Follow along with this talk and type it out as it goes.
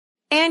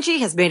Angie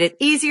has made it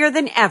easier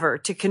than ever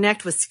to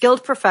connect with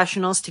skilled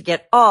professionals to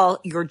get all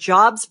your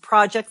jobs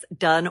projects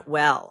done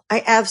well.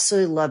 I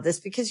absolutely love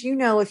this because,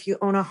 if you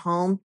own a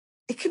home,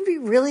 it can be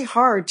really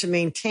hard to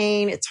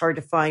maintain. It's hard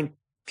to find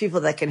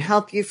people that can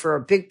help you for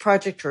a big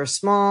project or a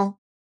small.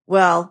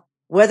 Well,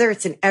 whether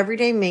it's in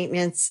everyday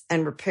maintenance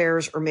and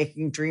repairs or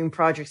making dream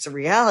projects a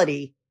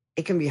reality,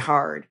 it can be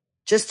hard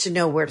just to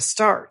know where to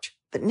start.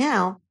 But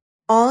now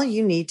all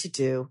you need to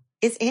do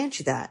is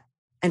Angie that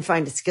and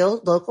find a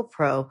skilled local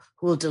pro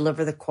who will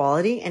deliver the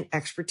quality and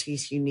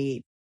expertise you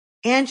need.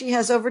 Angie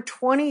has over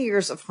 20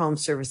 years of home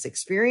service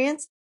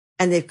experience,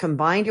 and they've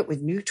combined it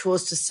with new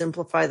tools to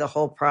simplify the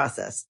whole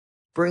process.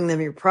 Bring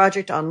them your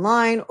project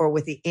online or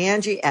with the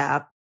Angie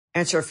app,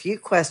 answer a few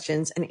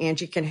questions, and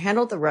Angie can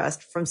handle the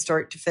rest from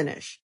start to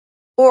finish.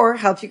 Or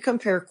help you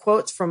compare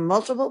quotes from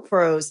multiple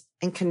pros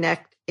and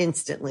connect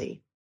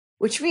instantly,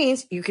 which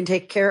means you can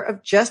take care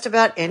of just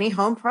about any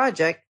home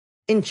project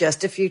in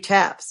just a few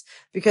taps.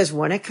 Because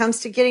when it comes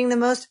to getting the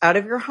most out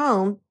of your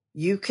home,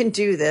 you can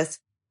do this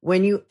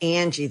when you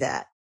Angie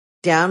that.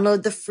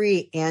 Download the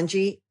free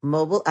Angie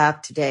mobile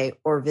app today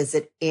or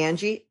visit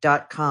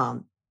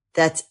Angie.com.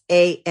 That's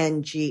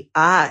ANGI.com.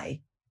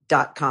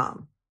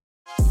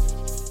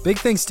 Big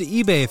thanks to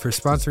eBay for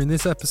sponsoring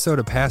this episode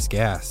of Past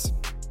Gas.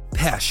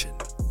 Passion,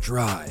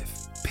 drive,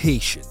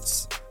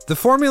 patience. The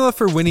formula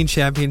for winning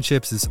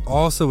championships is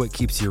also what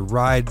keeps your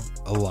ride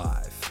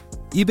alive.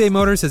 eBay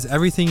Motors has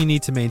everything you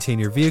need to maintain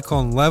your vehicle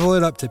and level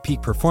it up to peak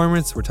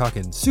performance. We're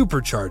talking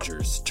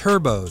superchargers,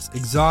 turbos,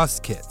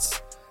 exhaust kits,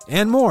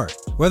 and more.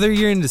 Whether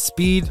you're into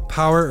speed,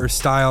 power, or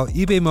style,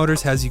 eBay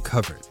Motors has you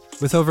covered.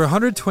 With over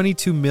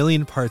 122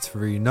 million parts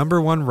for your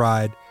number one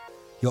ride,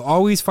 you'll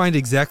always find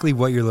exactly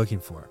what you're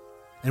looking for.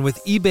 And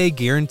with eBay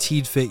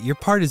Guaranteed Fit, your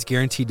part is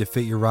guaranteed to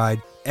fit your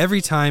ride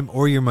every time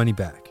or your money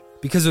back.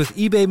 Because with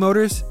eBay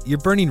Motors, you're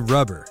burning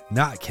rubber,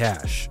 not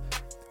cash.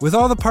 With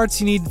all the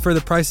parts you need for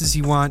the prices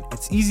you want,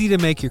 it's easy to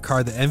make your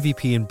car the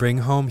MVP and bring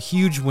home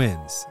huge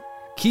wins.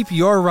 Keep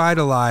your ride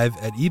alive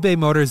at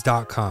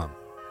ebaymotors.com.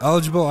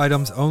 Eligible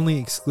items only,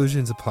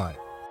 exclusions apply.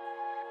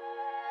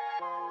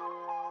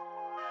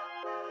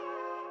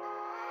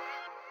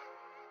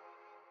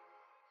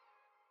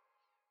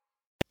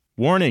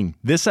 Warning,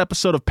 this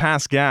episode of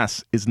Past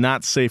Gas is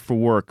not safe for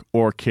work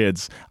or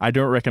kids. I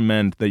don't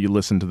recommend that you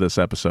listen to this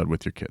episode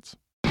with your kids.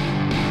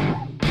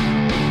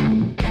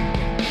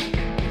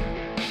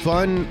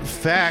 Fun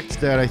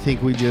fact that I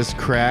think we just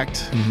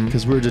cracked,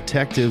 because we're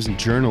detectives and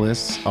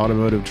journalists,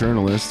 automotive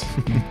journalists.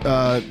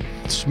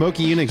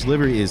 Smokey Yunick's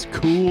livery is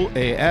cool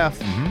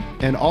AF.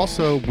 And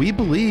also, we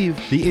believe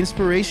the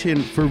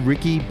inspiration for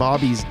Ricky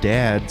Bobby's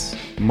dad's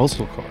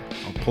muscle car.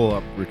 I'll pull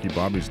up Ricky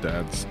Bobby's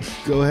dad's.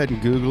 Go ahead and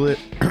Google it,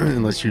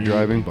 unless you're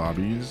driving.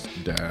 Bobby's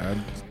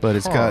dad. But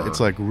it's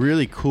like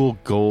really cool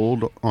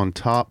gold on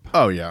top.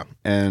 Oh, yeah.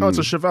 And it's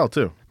a Chevelle,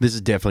 too. This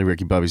is definitely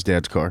Ricky Bobby's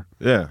dad's car.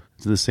 Yeah.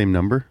 Is it the same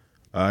number?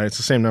 It's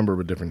the same number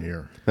but different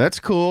year. That's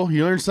cool.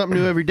 You learn something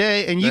new every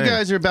day, and you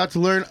guys are about to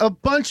learn a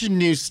bunch of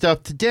new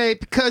stuff today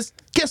because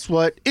guess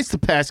what? It's the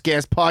Past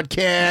Gas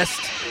Podcast.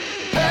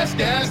 Past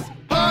Gas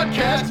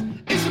Podcast.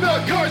 It's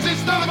about cars.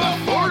 It's not about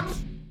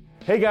Fords.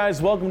 Hey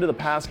guys, welcome to the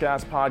Past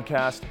Gas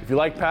Podcast. If you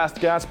like Past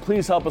Gas,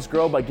 please help us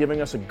grow by giving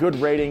us a good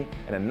rating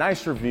and a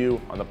nice review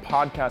on the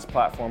podcast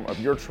platform of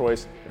your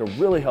choice. It'll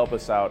really help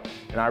us out,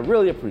 and I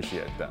really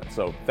appreciate that.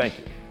 So thank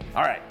you.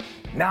 All right,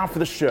 now for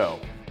the show.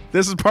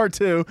 This is part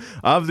 2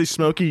 of the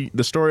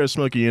story of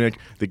Smokey Yunick,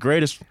 the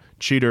greatest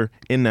cheater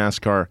in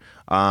NASCAR.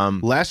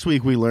 Last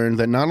week we learned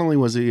that not only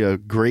was he a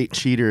great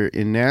cheater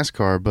in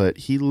NASCAR, but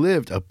he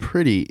lived a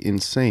pretty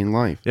insane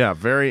life. Yeah,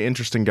 very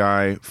interesting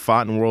guy.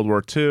 Fought in World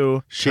War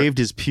II. Shaved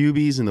his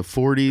pubes in the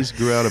 40s,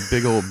 grew out a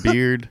big old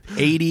beard.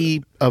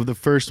 80 of the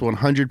first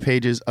 100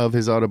 pages of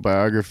his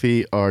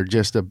autobiography are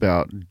just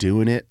about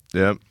doing it.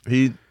 Yep.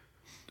 He,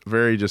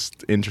 very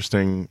just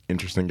interesting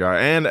guy.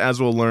 And as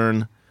we'll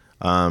learn,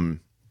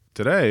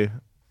 today,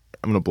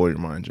 I'm going to blow your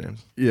mind,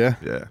 James. Yeah?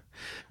 Yeah.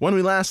 When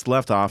we last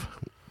left off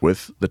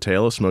with the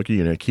tale of Smokey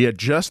Yunick, he had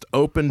just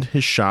opened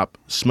his shop,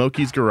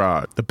 Smokey's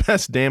Garage, the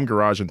best damn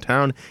garage in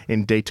town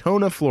in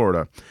Daytona,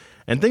 Florida.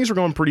 And things were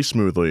going pretty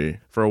smoothly,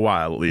 for a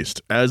while at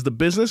least. As the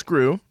business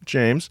grew,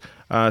 James,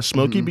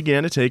 Smokey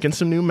began to take in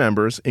some new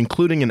members,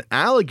 including an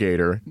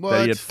alligator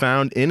that he had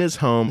found in his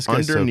home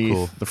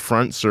underneath the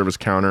front service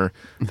counter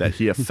that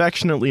he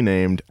affectionately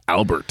named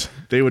Albert.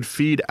 They would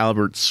feed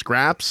Albert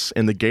scraps,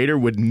 and the gator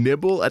would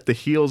nibble at the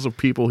heels of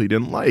people he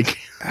didn't like.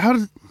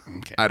 I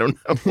don't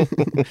know.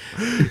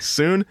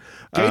 Soon.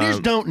 Gators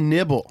don't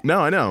nibble. No,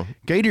 I know.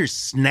 Gators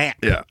snap.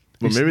 Yeah.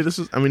 Well, maybe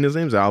his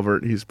name's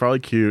Albert. He's probably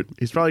cute.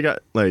 He's probably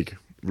got, like,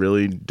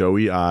 really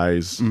doughy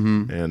eyes.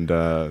 And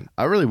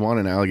I really want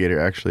an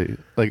alligator, actually.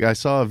 Like, I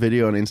saw a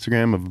video on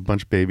Instagram of a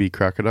bunch of baby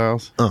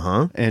crocodiles.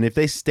 And if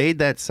they stayed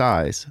that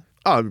size,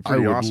 it'd be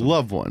pretty I would awesome.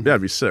 love one. Yeah,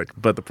 it'd be sick.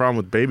 But the problem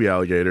with baby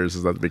alligators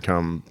is that they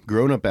become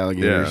grown-up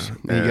alligators.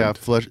 Yeah, you got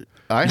flesh.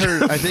 I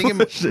heard. I think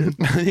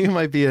it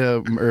might be a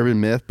urban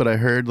myth, but I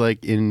heard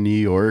like in New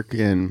York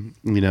in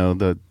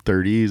the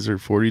 30s or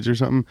 40s or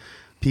something,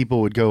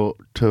 people would go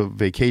to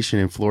vacation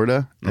in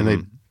Florida and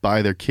they'd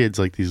buy their kids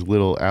like these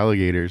little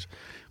alligators,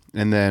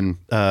 and then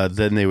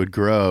they would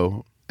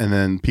grow, and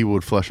then people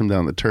would flush them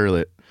down the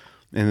toilet,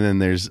 and then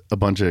there's a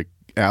bunch of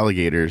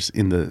alligators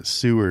in the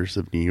sewers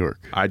of New York.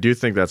 I do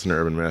think that's an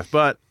urban myth,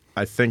 but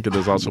I think it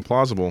is also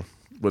plausible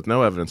with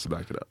no evidence to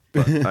back it up.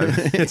 But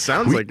it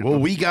sounds like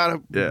we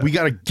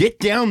gotta get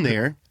down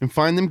there and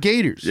find them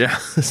gators. Yeah.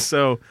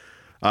 So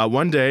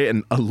one day,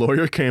 a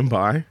lawyer came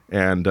by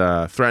and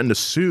threatened to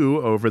sue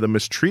over the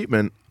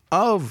mistreatment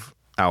of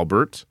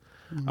Albert.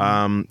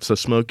 So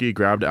Smokey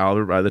grabbed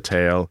Albert by the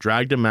tail,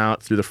 dragged him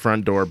out through the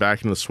front door back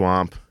into the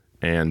swamp,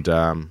 and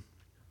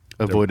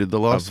avoided the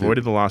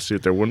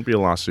lawsuit. There wouldn't be a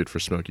lawsuit for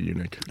Smokey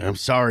Yunick. I'm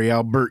sorry,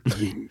 Albert.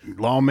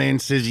 Lawman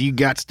says you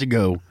gots to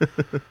go.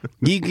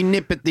 You can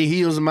nip at the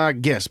heels of my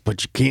guest,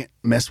 but you can't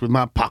mess with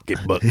my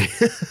pocketbook.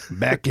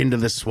 Back into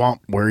the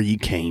swamp where you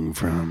came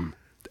from.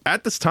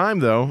 At this time,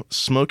 though,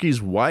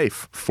 Smokey's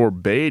wife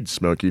forbade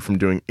Smokey from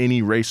doing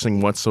any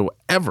racing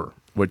whatsoever,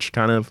 which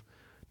kind of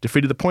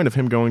defeated the point of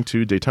him going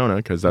to Daytona,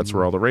 because that's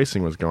where all the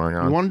racing was going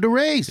on. He wanted to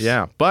race.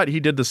 Yeah, but he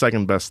did the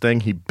second best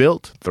thing. He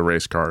built the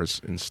race cars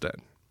instead.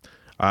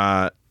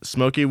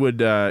 Smokey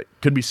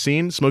could be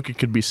seen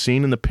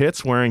in the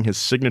pits wearing his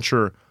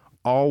signature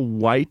all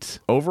white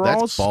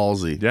overalls. That's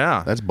ballsy.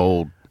 Yeah. That's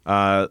bold.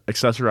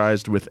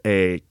 Accessorized with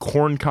a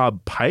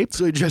corncob pipe.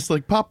 So he dressed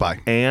like Popeye.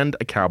 And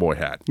a cowboy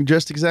hat. He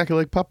dressed exactly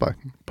like Popeye.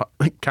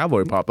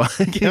 Cowboy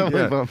Popeye.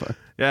 Cowboy Popeye.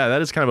 Yeah,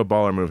 that is kind of a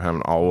baller move,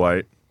 having all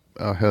white.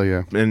 Oh, hell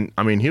yeah. And,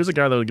 I mean, he was a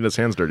guy that would get his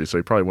hands dirty, so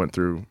he probably went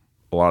through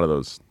a lot of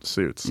those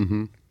suits.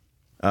 Mm-hmm.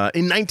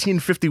 In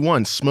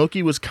 1951,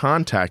 Smokey was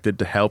contacted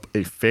to help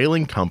a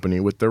failing company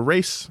with their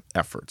race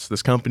efforts.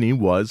 This company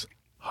was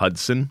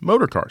Hudson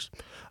Motor Cars.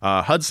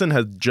 Hudson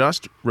had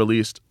just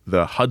released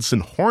the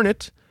Hudson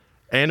Hornet,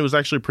 and it was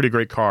actually a pretty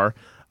great car.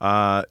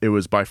 It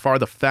was by far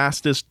the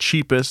fastest,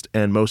 cheapest,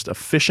 and most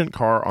efficient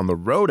car on the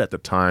road at the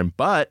time,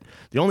 but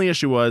the only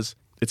issue was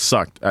it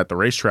sucked at the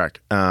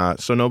racetrack,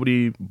 so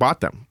nobody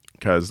bought them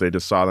because they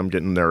just saw them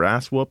getting their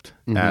ass whooped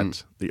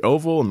at the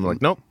oval, and they're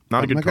like, nope,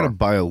 not a good car. I'm not going to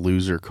buy a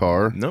loser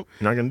car. Nope,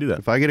 you're not going to do that.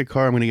 If I get a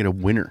car, I'm going to get a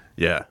winner.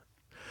 Yeah.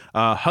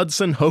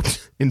 Hudson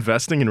hoped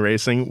investing in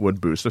racing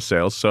would boost the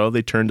sales, so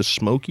they turned to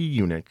Smokey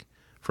Yunick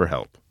for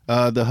help.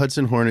 The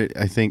Hudson Hornet,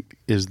 I think,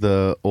 is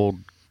the old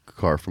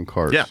car from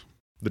Cars. Yeah,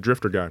 the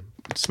drifter guy.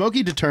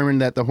 Smokey determined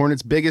that the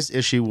Hornet's biggest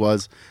issue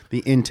was the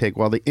intake.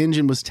 While the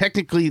engine was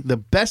technically the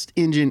best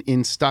engine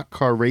in stock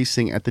car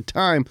racing at the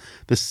time,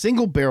 the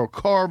single-barrel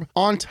carb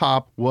on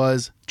top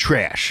was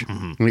trash.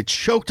 And it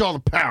choked all the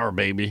power,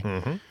 baby.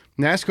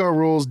 NASCAR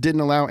rules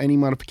didn't allow any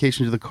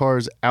modification to the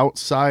cars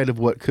outside of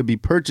what could be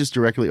purchased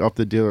directly off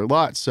the dealer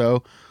lot,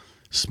 so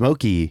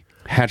Smokey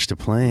hatched a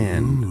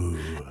plan.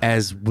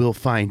 As we'll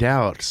find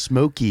out,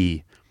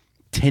 Smokey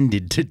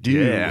tended to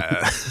do.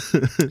 Yeah.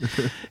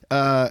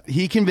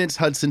 He convinced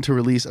Hudson to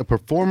release a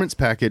performance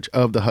package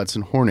of the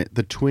Hudson Hornet,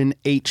 the Twin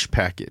H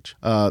package,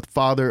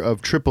 father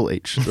of Triple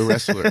H, the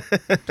wrestler.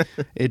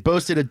 It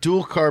boasted a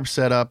dual carb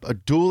setup, a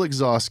dual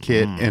exhaust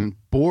kit, and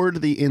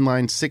bored the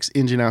inline 6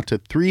 engine out to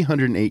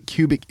 308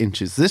 cubic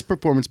inches. This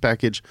performance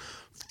package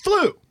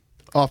flew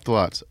off the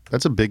lots.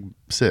 That's a big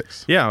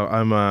 6. Yeah,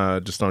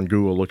 I'm just on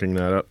Google looking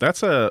that up.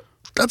 That's a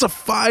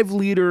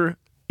 5-liter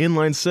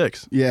inline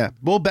 6. Yeah.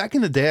 Well, back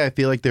in the day, I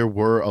feel like there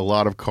were a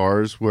lot of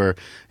cars where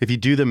if you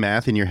do the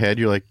math in your head,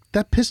 you're like,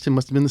 that piston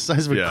must have been the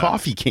size of a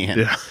coffee can.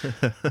 Yeah.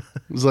 It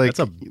was like, that's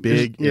a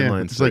big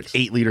inline 6. It's like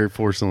 8-liter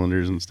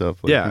 4-cylinders and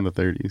stuff in the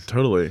 30s.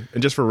 Totally.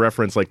 And just for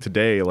reference, like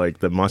today, like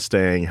the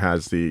Mustang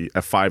has a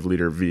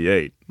 5-liter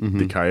V8,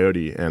 the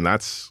Coyote, and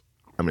that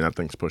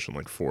thing's pushing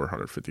like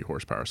 450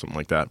 horsepower, something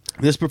like that.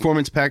 This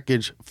performance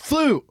package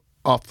flew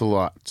off the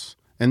lots.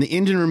 And the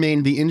engine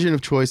remained the engine of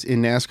choice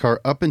in NASCAR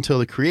up until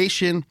the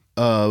creation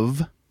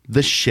of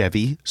the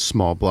Chevy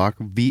small block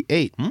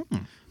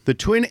V8. The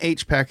Twin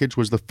H package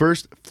was the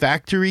first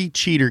factory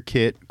cheater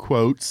kit,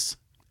 quotes,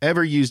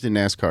 ever used in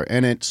NASCAR.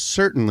 And it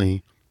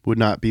certainly would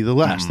not be the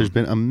last. There's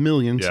been a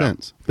million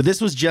since. But this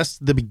was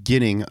just the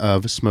beginning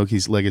of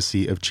Smokey's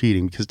legacy of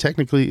cheating, because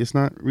technically it's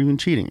not even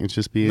cheating. It's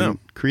just being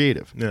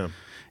creative. Yeah.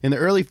 In the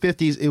early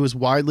 50s, it was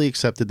widely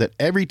accepted that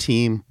every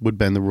team would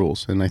bend the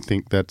rules. And I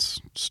think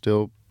that's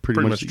still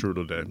pretty much true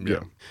today.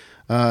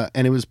 Yeah.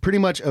 And it was pretty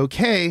much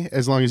okay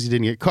as long as you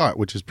didn't get caught,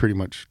 which is pretty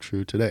much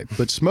true today.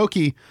 But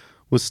Smokey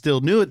was still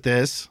new at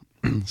this,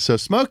 so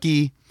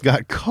Smokey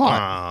got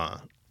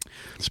caught.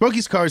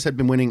 Smokey's cars had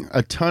been winning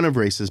a ton of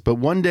races, but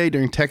one day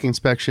during tech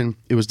inspection,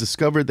 it was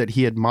discovered that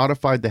he had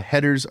modified the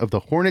headers of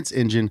the Hornet's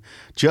engine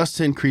just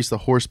to increase the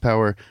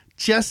horsepower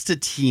just a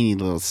teeny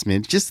little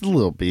smidge, just a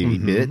little baby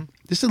bit,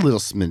 just a little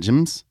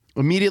smidgems.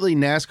 Immediately,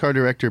 NASCAR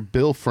director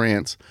Bill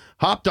France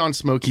hopped on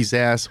Smokey's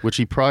ass, which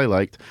he probably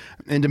liked,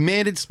 and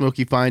demanded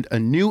Smokey find a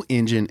new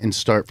engine and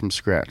start from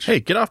scratch. Hey,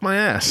 get off my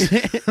ass.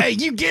 Hey,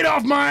 you get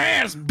off my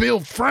ass, Bill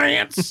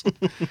France.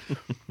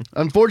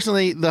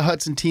 Unfortunately, the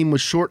Hudson team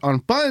was short on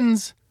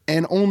funds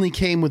and only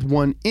came with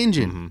one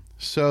engine.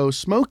 So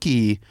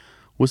Smokey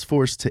was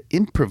forced to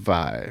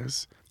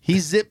improvise. He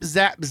zip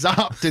zap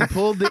zopped and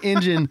pulled the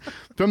engine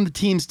from the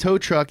team's tow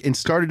truck and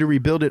started to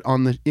rebuild it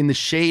in the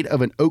shade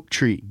of an oak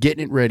tree,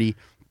 getting it ready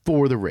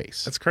for the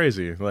race. That's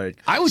crazy. Like,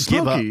 I would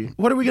give Smokey, up.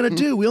 what are we going to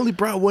do? We only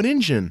brought one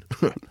engine.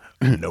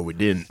 No, we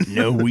didn't.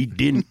 No, we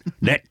didn't.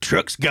 That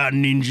truck's got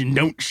an engine,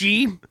 don't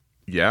she?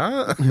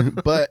 Yeah?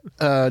 But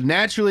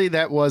naturally,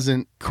 that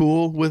wasn't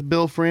cool with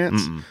Bill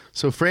France.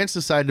 So France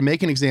decided to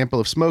make an example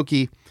of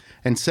Smokey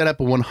and set up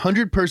a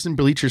 100-person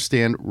bleacher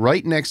stand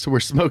right next to where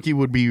Smokey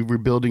would be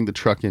rebuilding the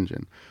truck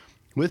engine.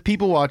 With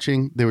people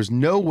watching, there was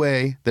no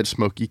way that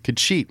Smokey could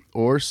cheat,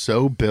 or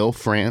so Bill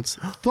France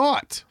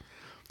thought.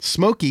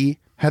 Smokey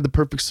had the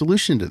perfect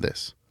solution to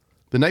this.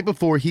 The night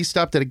before, he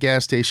stopped at a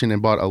gas station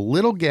and bought a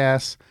little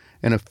gas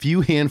and a few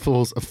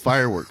handfuls of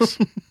fireworks.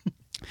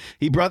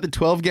 He brought the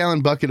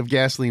 12-gallon bucket of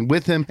gasoline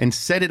with him and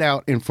set it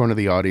out in front of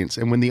the audience.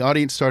 And when the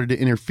audience started to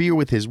interfere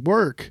with his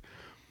work,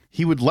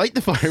 he would light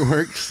the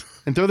fireworks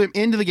and throw them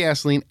into the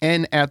gasoline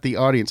and at the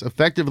audience,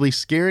 effectively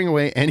scaring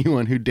away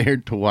anyone who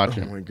dared to watch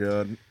him. Oh, my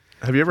God.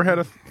 Have you ever had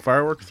a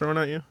firework thrown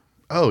at you?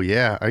 Oh,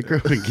 yeah. I grew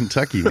up in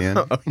Kentucky, man.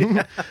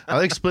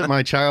 I split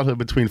my childhood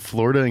between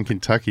Florida and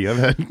Kentucky. You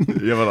have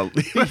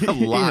a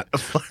lot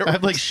of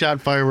fireworks. I've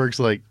shot fireworks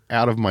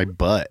out of my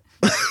butt.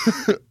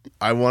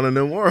 I want to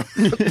know more.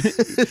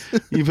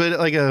 You put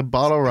a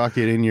bottle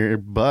rocket in your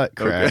butt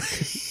crack,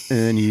 and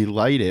then you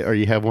light it, or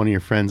you have one of your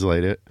friends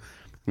light it,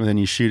 and then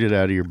you shoot it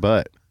out of your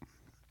butt.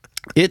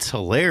 It's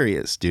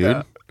hilarious, dude.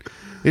 Yeah.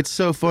 It's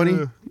so funny.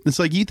 It's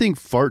like, you think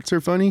farts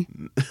are funny?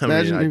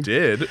 I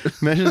did.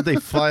 Imagine if they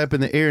fly up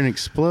in the air and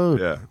explode.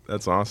 Yeah,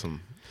 that's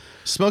awesome.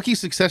 Smokey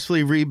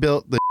successfully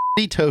rebuilt the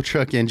tow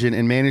truck engine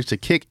and managed to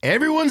kick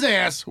everyone's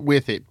ass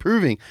with it,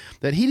 proving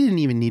that he didn't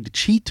even need to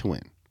cheat to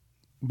win.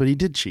 But he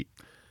did cheat.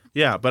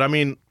 Yeah, but I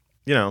mean,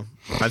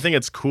 I think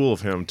it's cool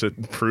of him to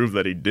prove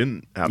that he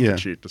didn't have to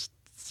cheat to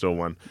still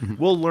win.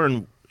 We'll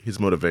learn his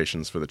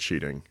motivations for the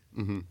cheating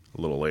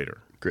a little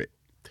later. Great.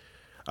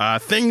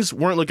 Things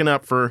weren't looking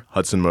up for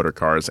Hudson Motor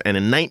Cars, and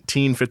in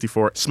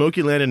 1954,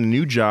 Smokey landed a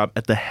new job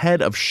at the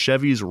head of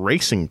Chevy's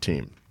racing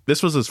team.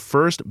 This was his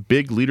first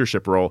big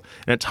leadership role,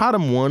 and it taught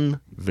him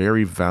one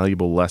very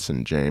valuable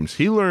lesson, James.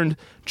 He learned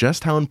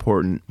just how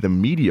important the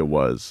media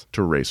was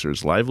to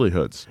racers'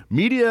 livelihoods.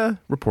 Media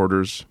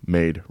reporters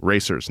made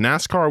racers.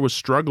 NASCAR was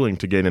struggling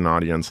to gain an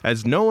audience,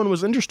 as no one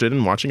was interested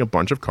in watching a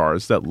bunch of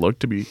cars that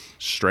looked to be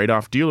straight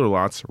off dealer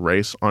lots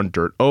race on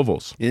dirt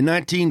ovals. In the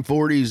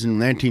 1940s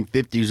and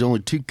 1950s,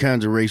 only two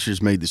kinds of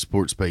racers made the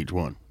sports page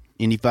one: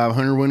 Indy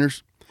 500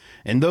 winners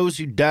and those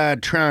who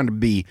died trying to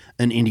be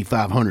an Indy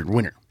 500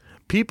 winner.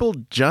 People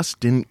just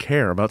didn't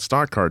care about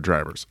stock car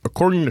drivers.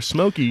 According to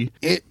Smokey,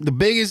 the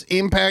biggest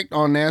impact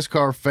on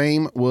NASCAR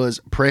fame was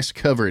press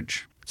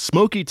coverage.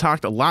 Smokey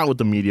talked a lot with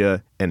the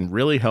media and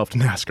really helped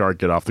NASCAR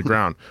get off the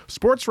ground.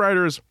 Sports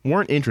writers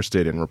weren't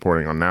interested in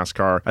reporting on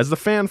NASCAR, as the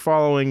fan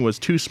following was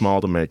too small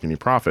to make any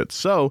profit.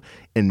 So,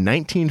 in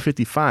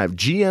 1955,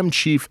 GM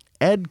chief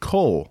Ed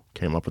Cole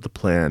came up with a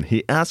plan.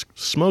 He asked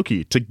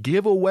Smokey to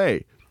give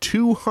away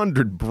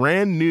 200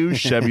 brand new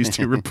Chevys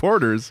to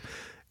reporters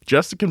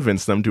just to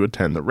convince them to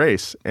attend the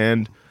race.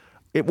 And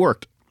it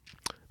worked.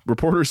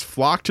 Reporters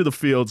flocked to the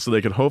field so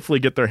they could hopefully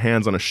get their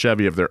hands on a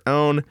Chevy of their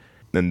own.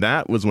 And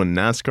that was when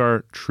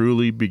NASCAR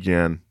truly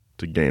began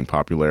to gain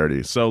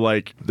popularity. So,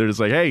 they're just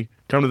like, hey,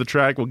 come to the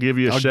track, we'll give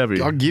you a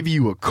Chevy. I'll give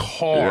you a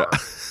car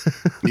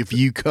if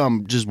you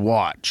come just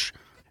watch.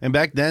 And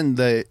back then,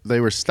 they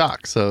were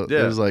stock. So it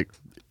was like,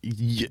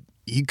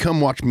 you come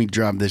watch me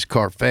drive this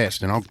car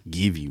fast, and I'll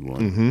give you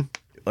one.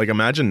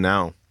 Imagine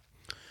now.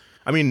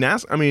 I mean,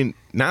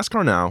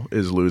 NASCAR now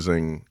is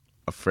losing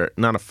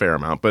not a fair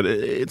amount, but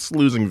it's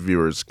losing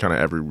viewers kind of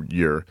every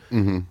year.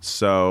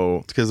 So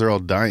it's because they're all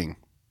dying.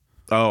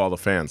 Oh, all the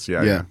fans,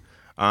 yeah.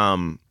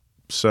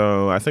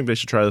 So I think they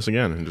should try this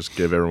again and just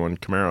give everyone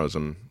Camaros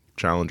and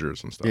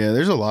Challengers and stuff. Yeah,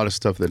 there's a lot of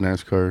stuff that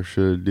NASCAR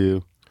should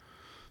do.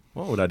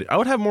 What would I do? I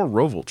would have more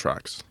Roval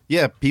tracks.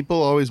 Yeah,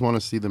 people always want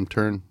to see them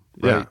turn.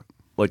 Right?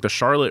 Yeah, the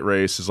Charlotte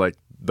race is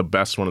the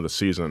best one of the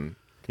season.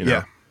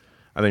 Yeah,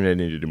 I think they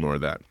need to do more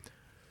of that.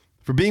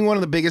 For being one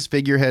of the biggest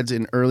figureheads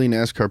in early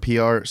NASCAR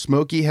PR,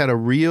 Smokey had a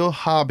real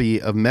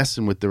hobby of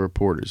messing with the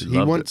reporters.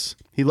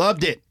 He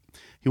loved it.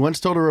 He once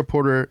told a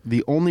reporter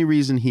the only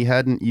reason he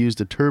hadn't used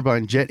a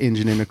turbine jet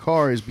engine in a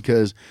car is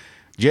because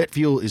jet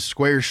fuel is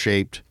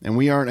square-shaped, and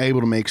we aren't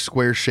able to make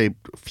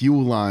square-shaped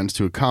fuel lines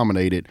to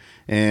accommodate it,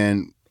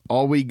 and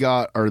all we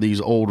got are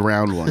these old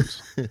round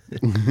ones.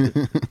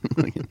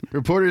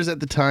 Reporters at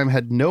the time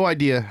had no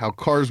idea how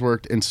cars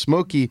worked, and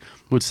Smokey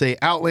would say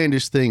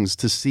outlandish things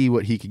to see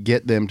what he could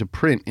get them to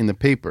print in the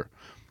paper.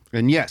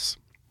 And yes,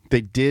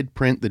 they did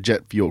print the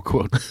jet fuel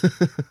quote.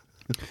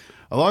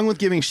 Along with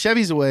giving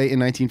Chevys away in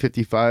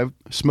 1955,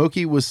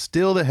 Smokey was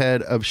still the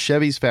head of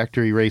Chevy's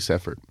factory race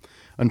effort.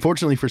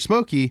 Unfortunately for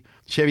Smokey,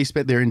 Chevy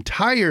spent their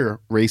entire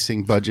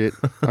racing budget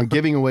on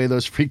giving away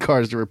those free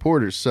cars to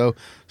reporters. So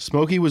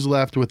Smokey was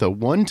left with a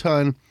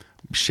 1-ton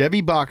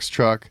Chevy box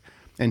truck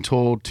and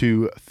told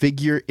to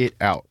figure it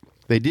out.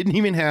 They didn't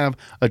even have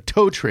a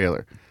tow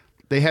trailer.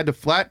 They had to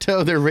flat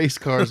tow their race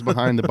cars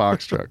behind the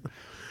box truck.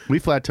 We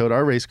flat towed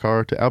our race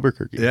car to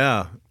Albuquerque.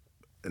 Yeah.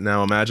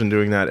 Now imagine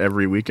doing that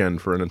every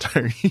weekend for an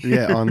entire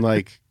year. Yeah, on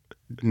like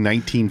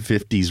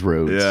 1950s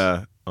roads.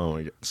 Yeah. Oh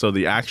my god. So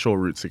the actual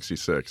Route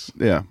 66.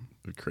 Yeah.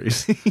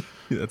 Crazy.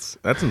 That's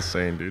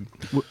insane, dude.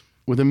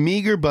 With a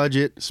meager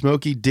budget,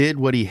 Smokey did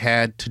what he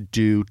had to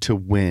do to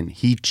win.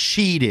 He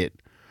cheated.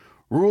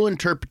 Rule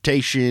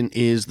interpretation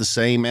is the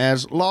same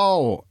as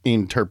law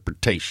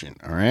interpretation,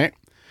 all right?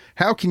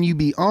 How can you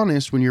be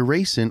honest when you're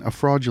racing a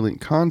fraudulent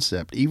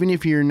concept? Even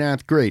if you're in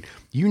 9th grade,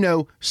 you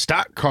know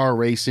stock car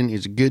racing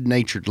is a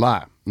good-natured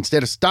lie.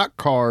 Instead of stock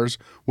cars,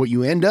 what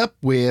you end up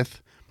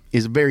with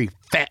is a very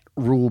fat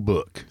rule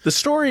book. The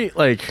story,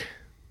 like,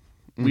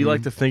 we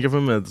like to think of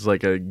him as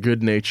like a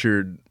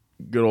good-natured,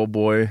 good old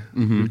boy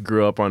who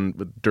grew up on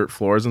with dirt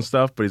floors and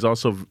stuff, but he's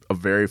also a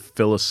very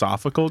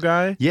philosophical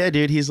guy. Yeah,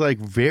 dude, he's like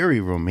very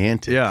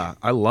romantic. Yeah,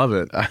 I love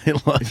it. I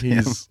love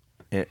him.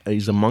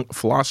 He's a monk,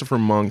 philosopher,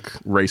 monk,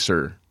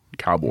 racer,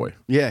 cowboy.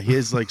 Yeah, he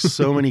has like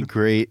so many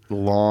great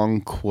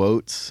long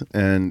quotes,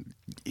 and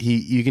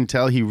you can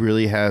tell he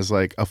really has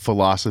like a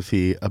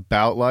philosophy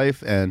about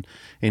life, and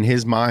in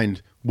his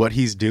mind, what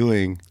he's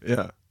doing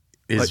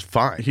is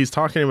fine. He's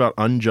talking about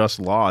unjust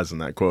laws in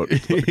that quote,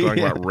 talking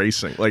about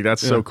racing. Like,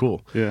 that's so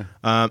cool. Yeah.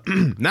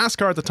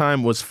 NASCAR at the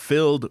time was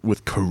filled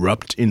with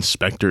corrupt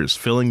inspectors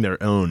filling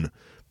their own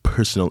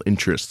personal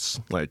interests,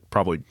 like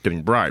probably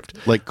getting bribed.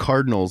 Like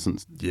cardinals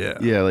and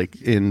yeah,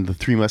 like in the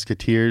Three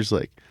Musketeers,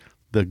 like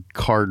the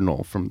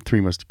cardinal from Three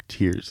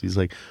Musketeers. He's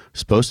like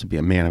supposed to be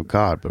a man of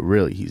God, but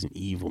really he's an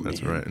evil man.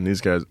 That's right. And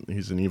these guys,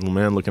 he's an evil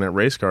man looking at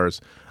race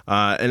cars.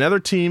 And other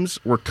teams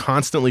were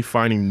constantly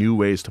finding new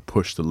ways to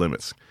push the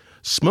limits.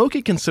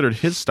 Smokey considered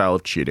his style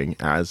of cheating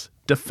as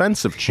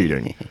defensive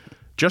cheating,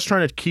 just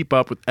trying to keep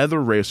up with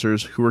other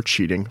racers who were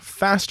cheating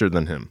faster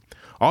than him.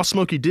 All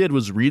Smokey did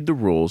was read the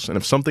rules, and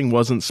if something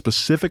wasn't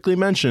specifically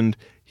mentioned,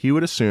 he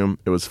would assume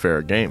it was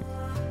fair game.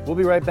 We'll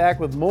be right back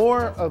with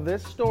more of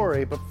this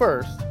story, but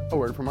first, a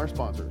word from our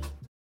sponsors.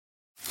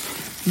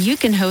 You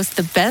can host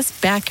the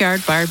best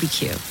backyard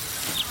barbecue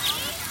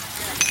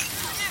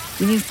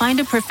when you find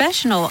a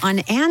professional on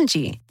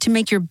Angie to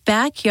make your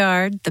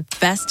backyard the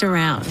best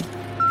around.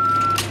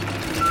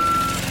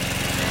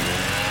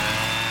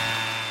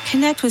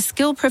 Connect with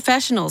skilled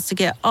professionals to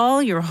get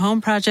all your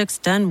home projects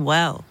done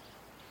well.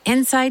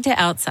 Inside to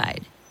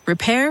outside,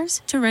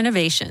 repairs to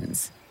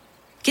renovations.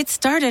 Get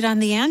started on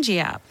the Angie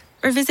app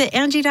or visit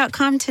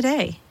Angie.com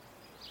today.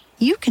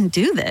 You can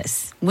do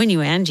this when you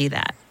Angie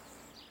that.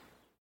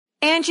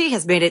 Angie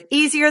has made it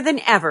easier than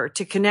ever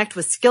to connect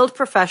with skilled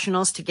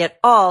professionals to get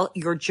all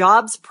your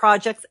jobs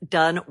projects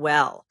done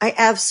well. I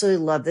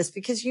absolutely love this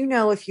because, you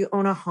know, if you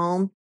own a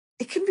home,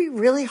 it can be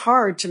really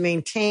hard to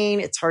maintain.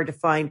 It's hard to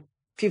find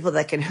people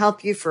that can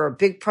help you for a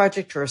big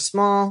project or a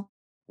small.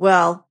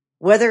 Well,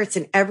 whether it's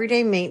in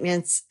everyday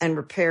maintenance and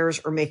repairs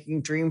or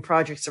making dream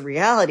projects a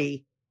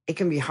reality, it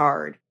can be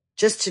hard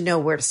just to know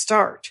where to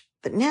start.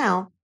 But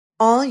now,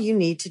 all you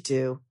need to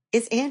do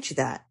is Angie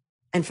that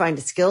and find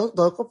a skilled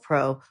local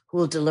pro who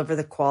will deliver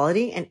the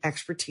quality and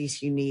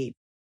expertise you need.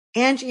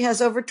 Angie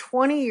has over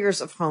 20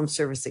 years of home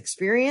service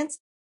experience,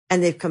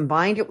 and they've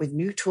combined it with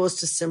new tools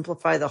to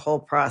simplify the whole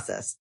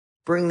process.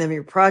 Bring them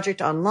your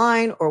project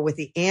online or with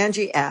the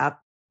Angie app.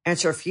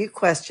 Answer a few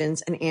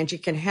questions, and Angie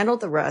can handle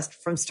the rest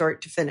from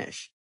start to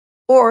finish.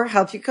 Or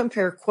help you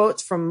compare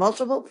quotes from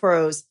multiple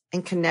pros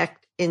and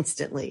connect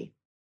instantly.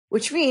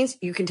 Which means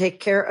you can take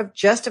care of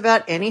just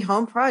about any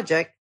home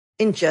project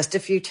in just a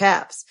few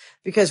taps.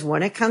 Because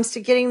when it comes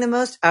to getting the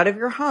most out of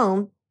your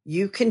home,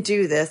 you can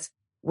do this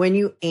when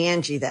you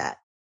Angie that.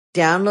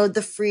 Download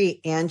the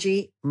free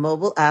Angie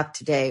mobile app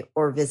today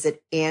or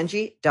visit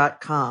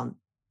Angie.com.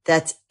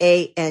 That's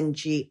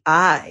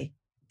ANGI.com.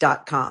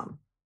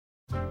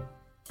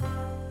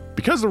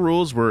 Because the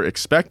rules were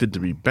expected to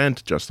be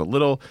bent just a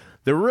little,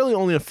 there were really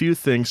only a few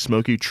things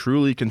Smokey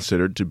truly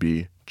considered to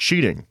be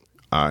cheating.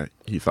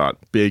 He thought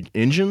big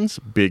engines,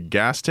 big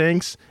gas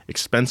tanks,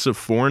 expensive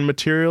foreign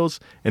materials,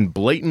 and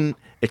blatant,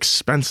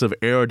 expensive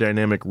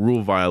aerodynamic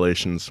rule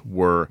violations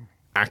were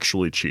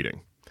actually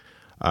cheating.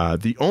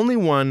 The only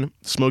one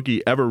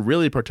Smokey ever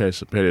really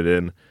participated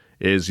in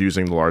is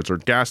using the larger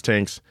gas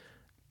tanks,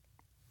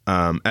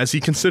 as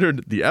he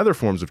considered the other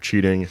forms of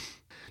cheating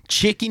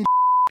Chicken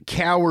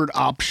coward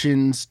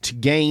options to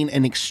gain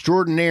an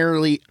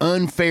extraordinarily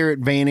unfair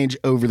advantage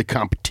over the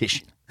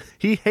competition.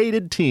 He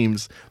hated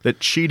teams that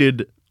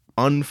cheated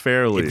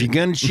unfairly. If you're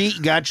going to cheat,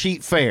 you got to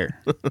cheat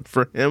fair.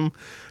 For him,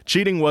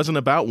 cheating wasn't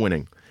about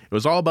winning. It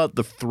was all about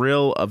the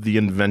thrill of the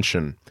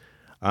invention.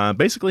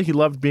 Basically, he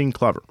loved being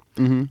clever.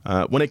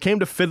 When it came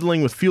to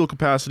fiddling with fuel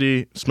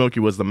capacity, Smokey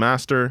was the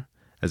master,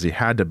 as he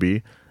had to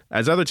be,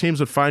 as other teams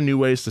would find new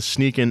ways to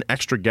sneak in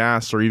extra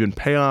gas or even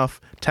pay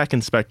off tech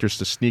inspectors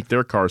to sneak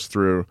their cars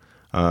through.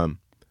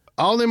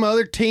 All them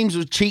other teams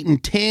was cheating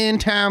 10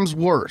 times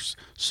worse,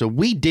 so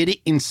we did it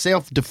in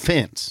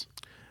self-defense.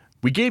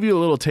 We gave you a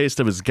little taste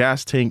of his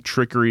gas tank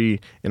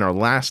trickery in our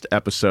last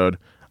episode,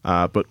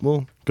 but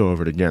we'll go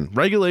over it again.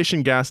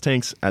 Regulation gas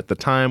tanks at the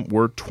time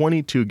were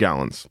 22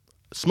 gallons.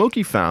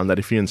 Smokey found that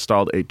if he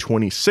installed a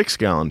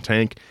 26-gallon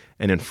tank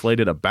and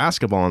inflated a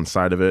basketball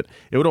inside of it,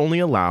 it would only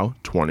allow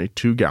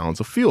 22 gallons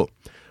of fuel.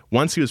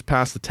 Once he was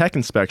past the tech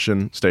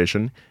inspection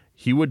station,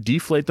 he would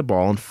deflate the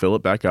ball and fill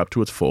it back up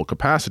to its full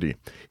capacity.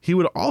 He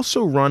would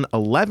also run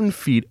 11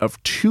 feet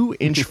of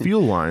 2-inch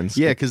fuel lines.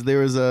 Yeah, because there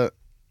was a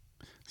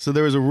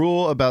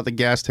rule about the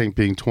gas tank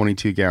being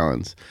 22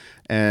 gallons.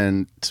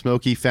 And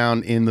Smokey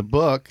found in the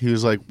book, he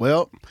was like,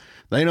 well,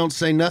 they don't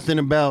say nothing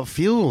about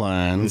fuel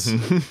lines.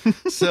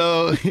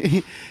 So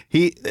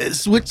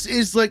which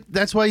is like,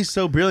 that's why he's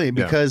so brilliant,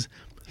 because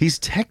he's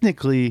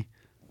technically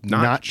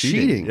not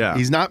cheating. Yeah.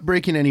 He's not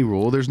breaking any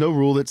rule. There's no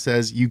rule that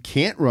says you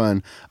can't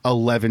run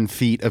 11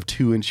 feet of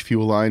 2-inch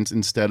fuel lines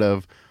instead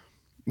of,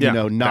 you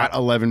know, not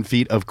 11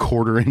 feet of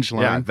 1/4-inch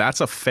line. Yeah,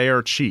 that's a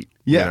fair cheat.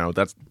 Yeah. You know,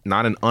 that's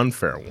not an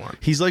unfair one.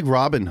 He's like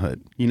Robin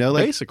Hood, you know,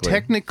 like basically.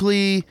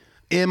 Technically,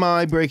 am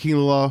I breaking the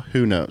law?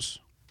 Who knows?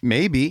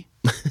 Maybe.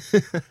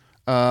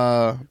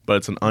 But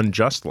it's an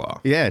unjust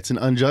law. Yeah, it's an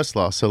unjust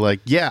law. So, like,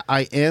 yeah,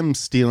 I am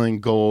stealing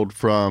gold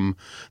from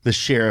the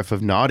sheriff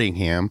of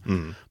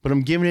Nottingham, but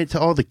I'm giving it to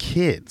all the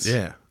kids.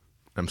 Yeah.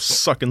 I'm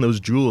sucking those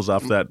jewels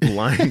off that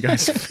lion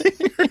guy's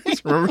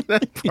fingers. Remember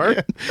that part?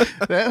 Yeah.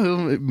 That whole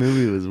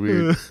movie was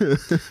weird.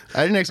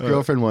 I had an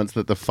ex-girlfriend once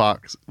that the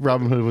fox,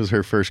 Robin Hood, was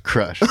her first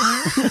crush.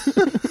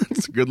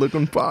 It's a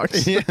good-looking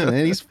fox. Yeah,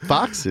 man, he's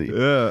foxy.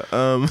 Yeah.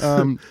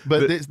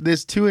 But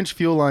this 2-inch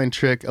fuel line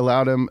trick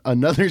allowed him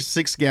another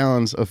 6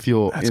 gallons of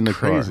fuel in the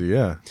car. That's crazy,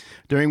 yeah.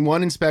 During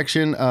one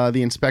inspection,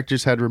 the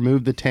inspectors had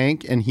removed the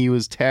tank, and he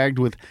was tagged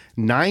with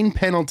 9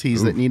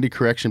 penalties that needed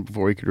correction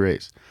before he could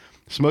race.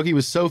 Smokey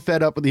was so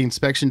fed up with the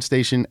inspection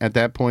station at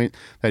that point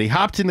that he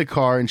hopped in the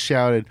car and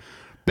shouted,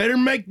 "Better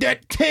make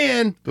that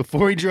 10,"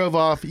 before he drove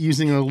off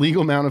using an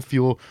illegal amount of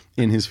fuel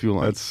in his fuel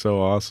line. That's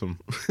so awesome.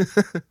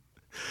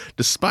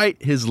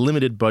 Despite his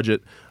limited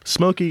budget,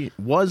 Smokey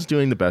was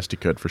doing the best he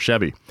could for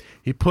Chevy.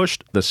 He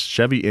pushed the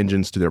Chevy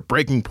engines to their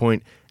breaking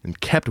point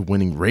and kept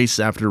winning race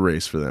after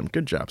race for them.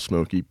 Good job,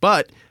 Smokey.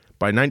 But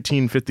by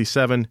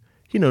 1957,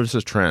 he noticed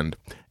a trend.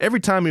 Every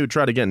time he would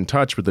try to get in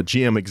touch with the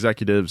GM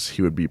executives,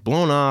 he would be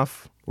blown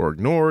off or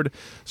ignored.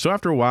 So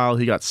after a while,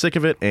 he got sick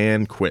of it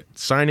and quit,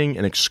 signing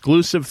an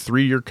exclusive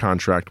 3-year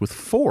contract with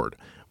Ford,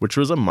 which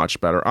was a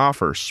much better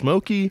offer.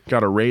 Smokey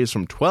got a raise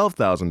from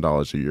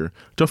 $12,000 a year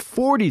to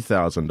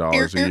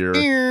 $40,000 a year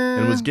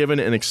and was given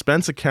an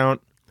expense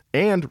account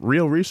and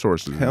real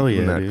resources. Hell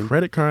yeah, that dude.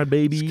 credit card,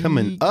 baby. It's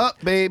coming up,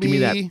 baby.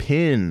 Give me that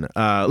pin.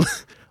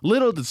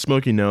 Little did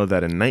Smokey know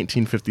that in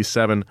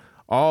 1957,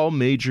 all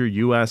major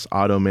U.S.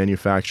 auto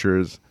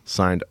manufacturers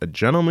signed a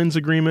gentleman's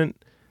agreement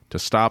to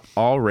stop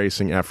all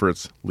racing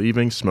efforts,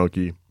 leaving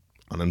Smokey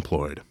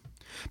unemployed.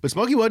 But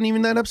Smokey wasn't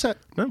even that upset.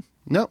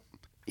 No.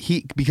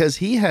 Because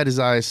he had his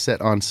eyes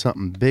set on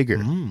something bigger.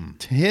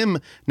 To him,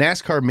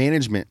 NASCAR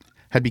management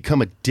had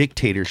become a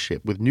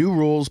dictatorship with new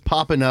rules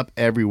popping up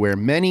everywhere,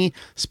 many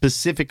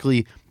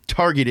specifically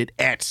targeted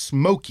at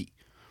Smokey.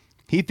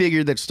 He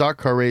figured that stock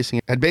car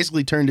racing had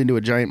basically turned into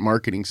a giant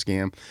marketing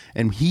scam,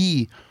 and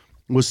he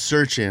was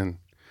searching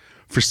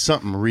for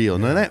something real.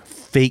 None of that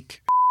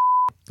fake.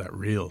 That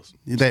real.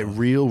 That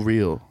real.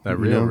 That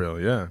you know? real,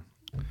 yeah.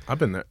 I've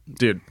been there.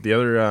 Dude, the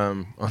other,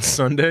 on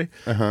Sunday,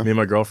 me and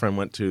my girlfriend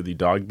went to the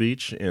Dog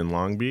Beach in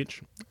Long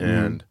Beach,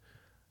 and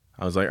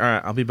I was like, all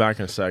right, I'll be back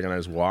in a second. I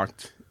just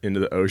walked into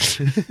the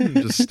ocean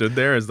and just stood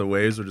there as the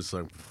waves were just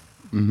like,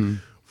 and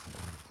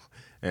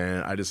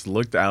I just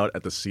looked out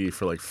at the sea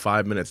for like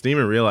 5 minutes. Didn't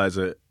even realize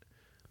it,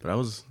 but I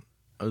was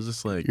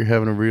just like, You're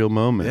having a real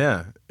moment.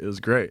 yeah, it was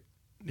great.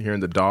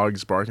 Hearing the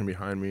dogs barking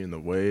behind me and the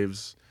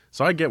waves.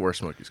 So I get where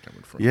Smokey's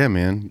coming from. Yeah,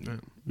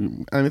 man.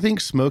 I think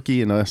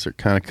Smokey and us are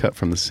kind of cut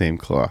from the same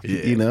cloth.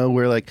 Yeah. You know,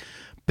 we're like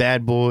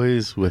bad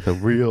boys with a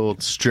real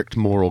strict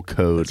moral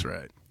code. That's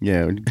right.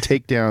 Yeah, we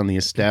take down the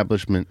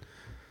establishment.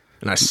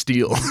 And I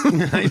steal.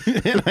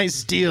 And I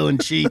steal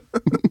and cheat.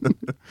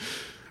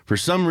 For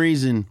some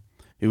reason,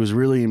 it was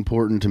really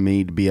important to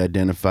me to be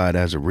identified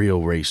as a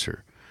real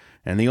racer.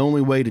 And the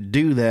only way to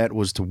do that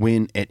was to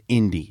win at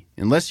Indy.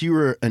 Unless you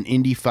were an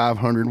Indy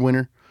 500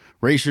 winner,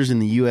 racers in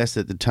the U.S.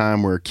 at the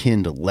time were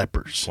akin to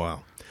lepers.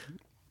 Wow.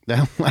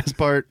 That last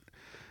part,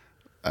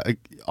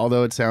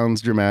 although it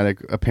sounds dramatic,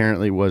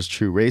 apparently was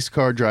true. Race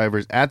car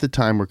drivers at the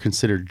time were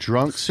considered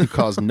drunks who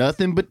caused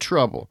nothing but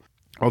trouble.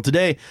 Well,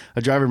 today,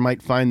 a driver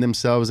might find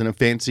themselves in a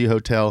fancy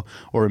hotel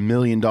or $1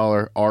 million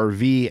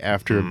RV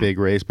after a big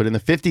race. But in the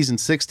 50s and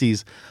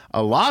 60s,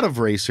 a lot of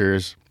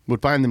racers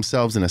would find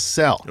themselves in a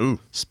cell,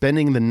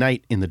 spending the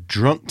night in the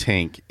drunk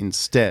tank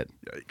instead.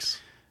 Yikes.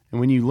 And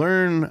when you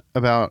learn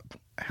about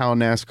how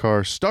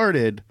NASCAR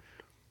started,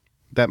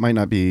 that might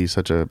not be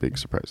such a big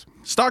surprise.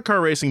 Stock car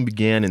racing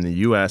began in the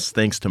U.S.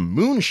 thanks to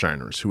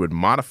moonshiners who would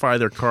modify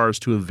their cars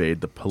to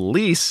evade the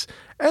police,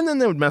 and then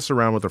they would mess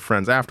around with their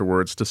friends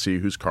afterwards to see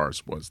whose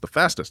cars was the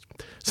fastest.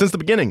 Since the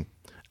beginning,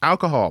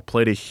 alcohol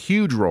played a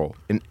huge role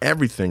in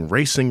everything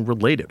racing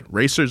related.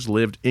 Racers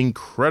lived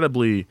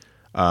incredibly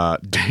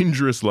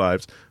dangerous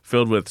lives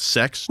filled with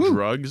sex,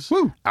 drugs,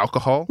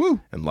 alcohol,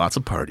 and lots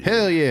of partying.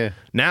 Hell yeah.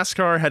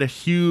 NASCAR had a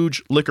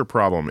huge liquor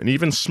problem, and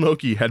even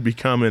Smokey had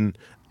become an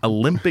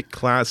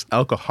Olympic-class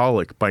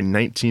alcoholic by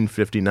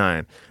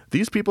 1959.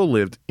 These people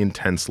lived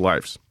intense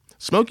lives.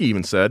 Smokey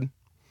even said,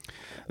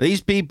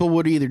 "These people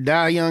would either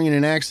die young in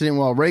an accident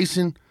while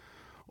racing,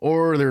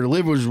 or their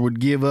livers would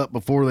give up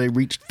before they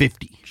reached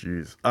 50.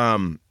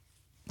 Jeez.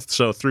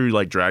 So through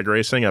like drag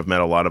racing, I've met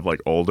a lot of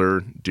like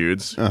older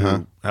dudes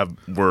who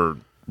were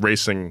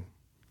racing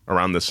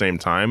around the same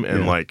time,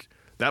 and like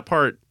that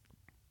part,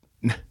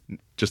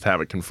 just have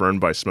it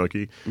confirmed by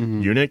Smokey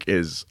Yunick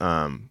is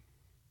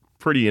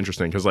pretty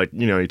interesting because, like,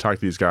 you know, you talk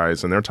to these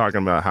guys and they're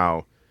talking about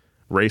how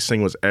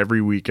racing was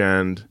every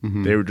weekend.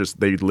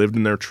 They lived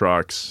in their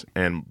trucks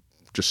and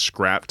just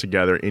scrapped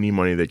together any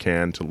money they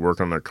can to work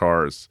on their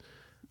cars,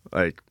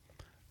 like,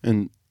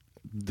 and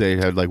they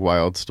had like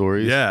wild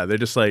stories. Yeah, they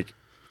just like.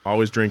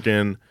 Always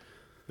drinking.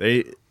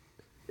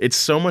 It's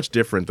so much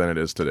different than it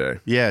is today.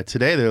 Yeah,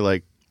 today they're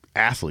like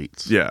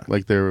athletes. Yeah.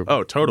 Like they're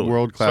totally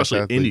world-class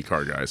especially athletes.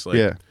 IndyCar guys.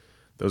 Like,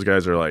 those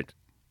guys are like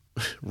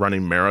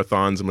running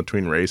marathons in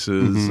between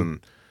races and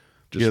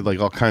just you had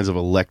like all kinds of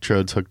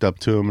electrodes hooked up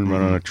to them and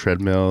run on a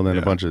treadmill, and then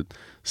a bunch of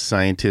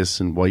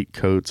scientists in white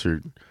coats are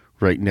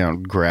writing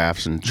down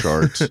graphs and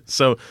charts.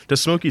 So to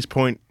Smokey's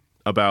point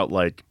about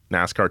like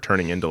NASCAR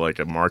turning into like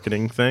a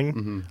marketing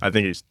thing, I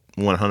think he's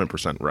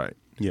 100% right.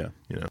 Yeah.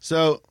 You know.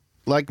 So,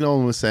 like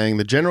Nolan was saying,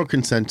 the general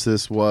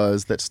consensus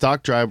was that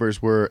stock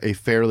drivers were a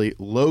fairly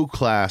low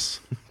class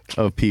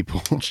of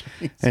people.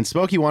 And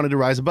Smokey wanted to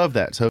rise above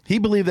that. So he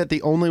believed that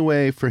the only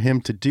way for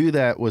him to do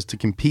that was to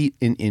compete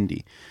in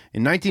Indy.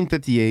 In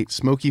 1958,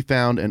 Smokey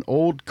found an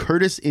old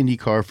Curtis Indy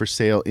car for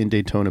sale in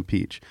Daytona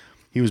Beach.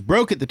 He was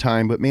broke at the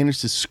time, but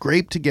managed to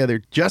scrape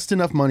together just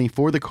enough money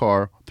for the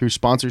car through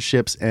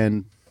sponsorships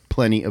and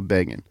plenty of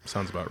begging.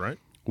 Sounds about right.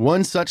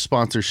 One such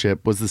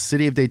sponsorship was the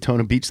city of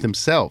Daytona Beach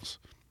themselves,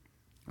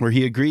 where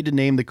he agreed to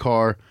name the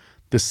car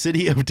the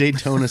City of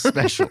Daytona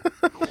Special.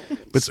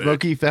 But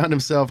Smokey found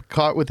himself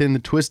caught within the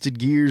twisted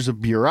gears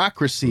of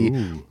bureaucracy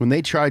when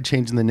they tried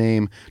changing the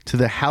name to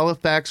the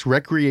Halifax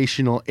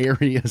Recreational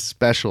Area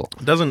Special.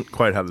 It doesn't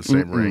quite have the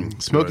same ring.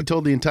 Smokey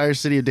told the entire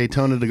city of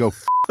Daytona to go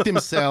f***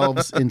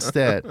 themselves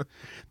instead.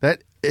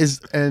 That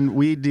is, and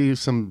we do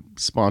some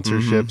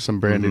sponsorship,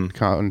 some branded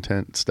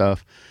content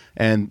stuff,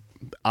 and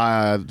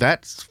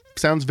that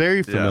sounds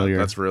very familiar. Yeah,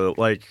 that's really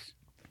like,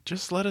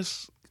 just let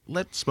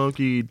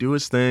Smokey do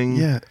his thing.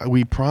 Yeah,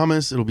 we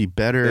promise it'll be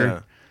better. Yeah.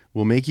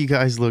 We'll make you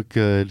guys look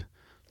good.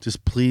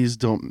 Just please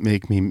don't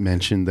make me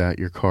mention that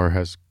your car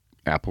has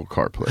Apple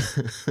CarPlay.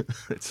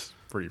 It's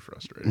pretty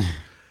frustrating.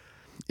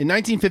 In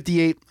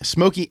 1958,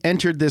 Smokey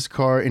entered this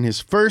car in his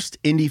first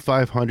Indy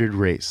 500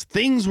 race.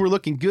 Things were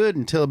looking good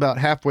until about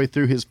halfway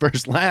through his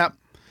first lap.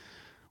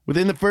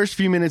 Within the first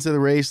few minutes of the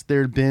race,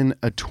 there had been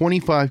a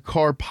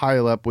 25-car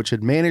pileup which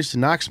had managed to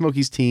knock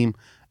Smokey's team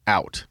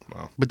out.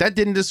 Wow. But that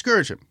didn't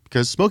discourage him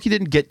because Smokey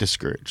didn't get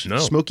discouraged. No.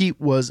 Smokey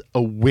was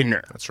a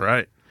winner. That's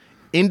right.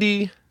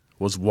 Indy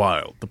was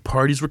wild. The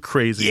parties were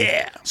crazy.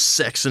 Yeah.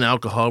 Sex and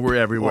alcohol were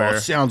everywhere. Oh,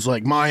 sounds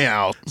like my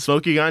house.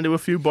 Smokey got into a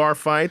few bar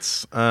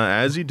fights,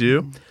 as you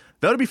do.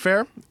 Though, to be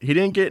fair, he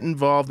didn't get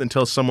involved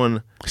until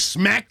someone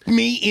smacked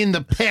me in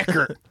the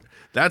pecker.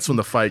 That's when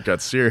the fight got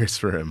serious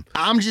for him.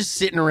 I'm just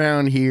sitting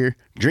around here,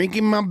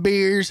 drinking my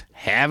beers,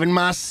 having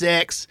my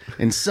sex,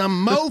 and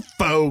some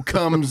mofo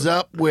comes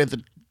up with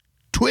a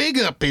twig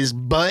up his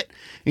butt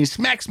and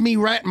smacks me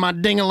right in my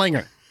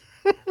ding-a-linger.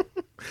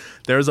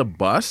 There's a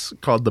bus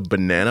called the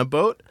Banana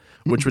Boat,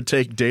 which would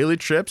take daily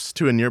trips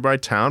to a nearby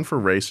town for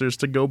racers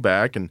to go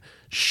back and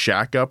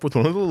shack up with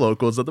one of the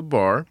locals at the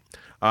bar.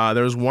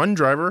 There was one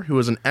driver who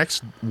was an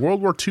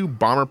ex-World War II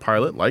bomber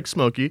pilot, like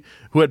Smokey,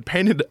 who had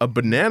painted a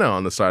banana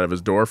on the side of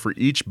his door for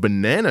each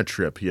banana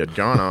trip he had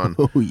gone on.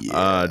 Oh,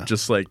 yeah.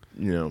 Just like,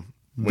 you know,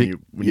 when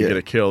you get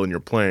a kill in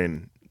your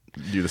plane,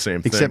 you do the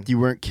same thing. Except you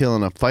weren't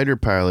killing a fighter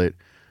pilot,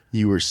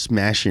 you were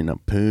smashing a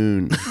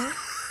poon.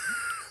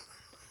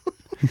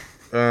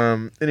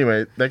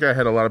 Anyway, that guy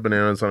had a lot of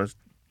bananas on his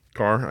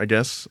car, I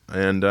guess,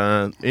 and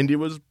Indy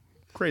was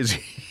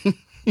crazy.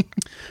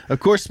 Of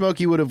course,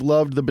 Smokey would have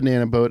loved the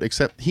Banana Boat,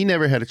 except he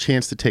never had a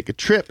chance to take a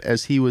trip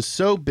as he was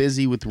so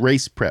busy with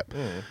race prep.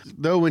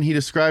 Though when he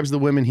describes the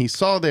women he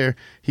saw there,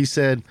 he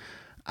said,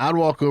 "I'd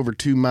walk over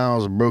 2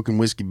 miles of broken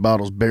whiskey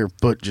bottles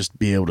barefoot just to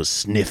be able to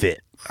sniff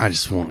it. I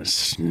just want to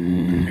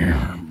sniff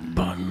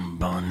bun.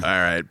 All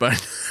right, by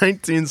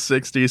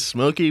 1960,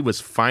 Smokey was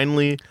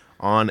finally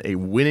on a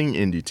winning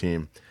Indy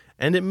team,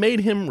 and it made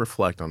him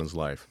reflect on his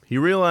life. He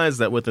realized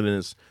that within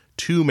his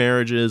 2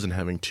 marriages and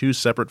having 2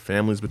 separate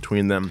families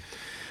between them,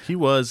 he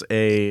was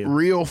a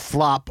real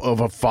flop of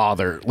a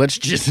father. Let's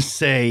just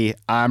say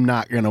I'm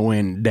not going to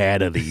win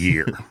Dad of the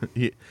Year.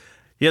 he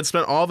had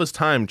spent all of his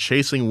time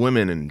chasing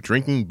women and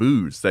drinking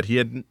booze that he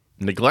had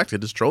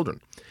neglected his children.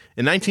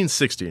 In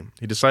 1960,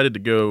 he decided to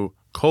go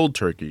cold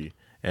turkey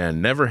and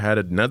never had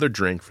another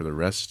drink for the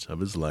rest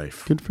of his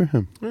life. Good for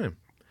him. Yeah.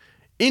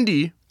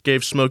 Indy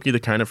gave Smokey the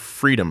kind of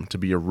freedom to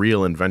be a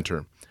real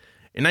inventor.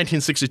 In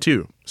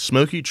 1962,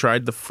 Smokey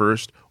tried the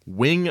first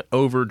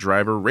wing-over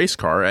driver race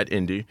car at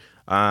Indy.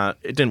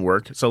 It didn't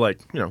work. So,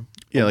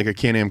 Yeah, like a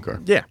Can-Am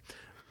car. yeah.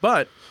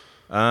 But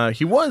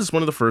he was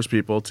one of the first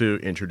people to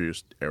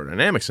introduce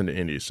aerodynamics into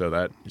Indy, so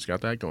that he's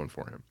got that going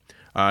for him.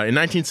 In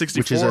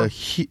 1964...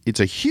 Which is it's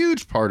a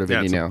huge part of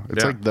Indy now.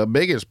 It's like the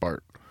biggest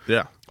part.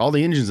 Yeah. All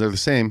the engines are the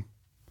same.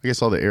 I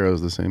guess all the aeros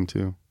are the same,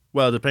 too.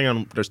 Well, depending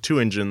on... There's 2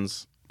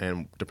 engines,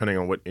 and depending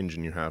on what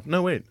engine you have...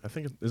 No, wait. I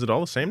think... Is it all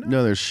the same now?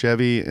 No, there's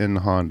Chevy and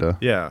Honda.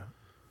 Yeah.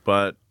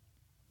 But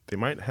they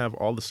might have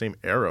all the same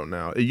aero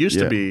now. It used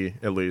to be,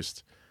 at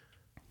least,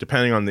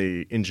 depending on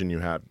the engine you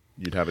had,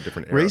 you'd have a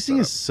different aero Racing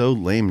setup. is so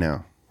lame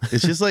now.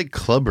 It's just like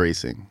club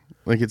racing.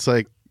 Like, it's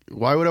like,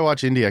 why would I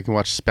watch Indy? I can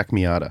watch Spec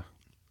Miata.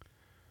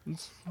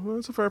 Well,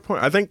 that's a fair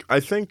point. I think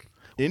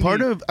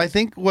Indy, I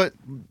think what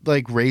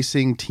like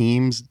racing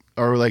teams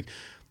or like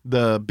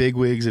the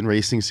bigwigs in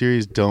racing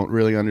series don't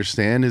really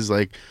understand is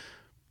like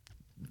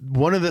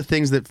one of the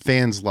things that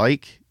fans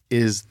like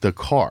is the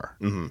car.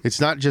 Mm-hmm.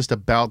 It's not just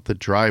about the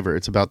driver,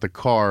 it's about the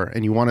car,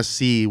 and you want to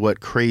see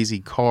what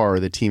crazy car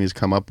the team has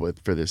come up with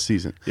for this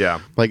season. Yeah.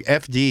 Like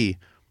FD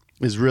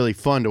is really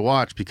fun to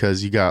watch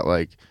because you got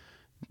like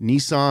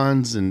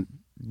Nissans and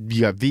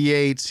you got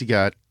V8s, you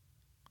got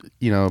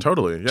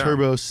totally, yeah.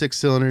 turbo 6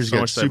 cylinders, So you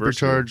got much diversity.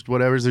 supercharged,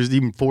 whatever. There's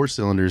even 4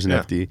 cylinders in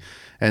FD.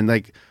 And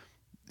like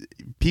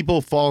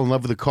people fall in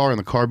love with the car and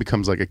the car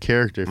becomes like a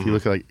character. If you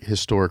look at like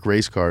historic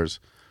race cars.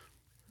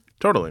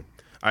 Totally.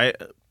 I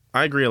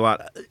agree a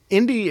lot.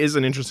 Indy is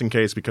an interesting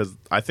case because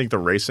I think the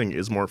racing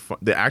is more fun.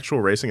 The actual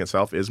racing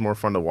itself is more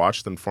fun to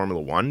watch than Formula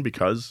One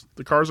because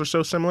the cars are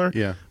so similar.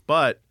 Yeah.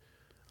 But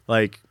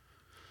like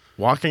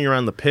walking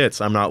around the pits,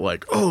 I'm not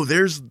like, oh,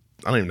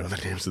 I don't even know the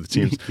names of the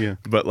teams. Yeah.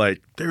 But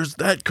like, there's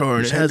that car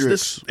and it has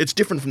this. It's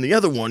different from the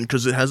other one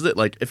because it has that.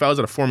 Like, if I was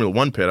at a Formula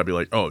One pit, I'd be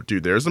like, oh,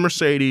 dude, there's the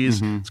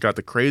Mercedes. It's got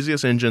the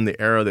craziest engine,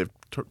 the aero. They've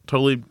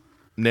totally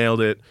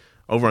nailed it.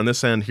 Over on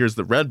this end, here's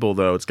the Red Bull,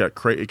 though. It's got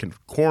it can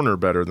corner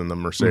better than the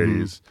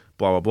Mercedes,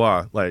 blah, blah,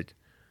 blah. Like,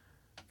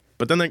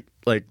 but then,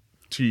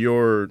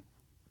 to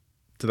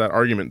that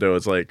argument, though,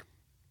 it's like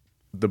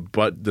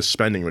the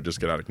spending would just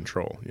get out of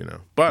control,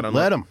 But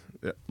Let them.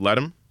 Let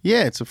them?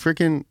 Yeah, it's a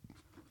freaking...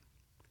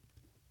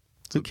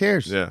 Who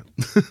cares? Yeah.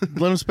 Let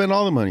them spend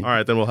all the money. All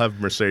right, then we'll have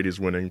Mercedes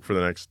winning for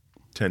the next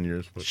 10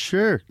 years. But.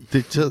 Sure.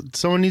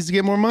 Someone needs to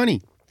get more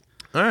money.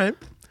 All right.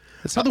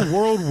 That's how the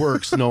world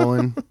works,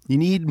 Nolan. You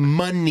need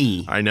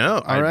money. I know.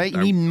 All right? You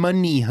need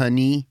money,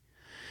 honey.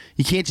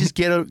 You can't just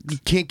you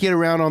can't get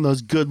around on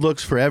those good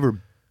looks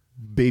forever,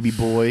 baby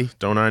boy.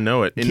 Don't I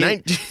know it? You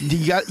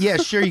got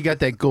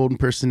that golden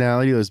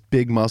personality, those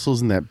big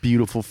muscles, and that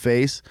beautiful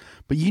face.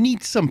 But you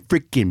need some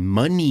freaking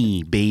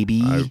money,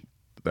 baby.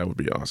 That would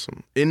be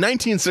awesome. In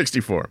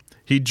 1964,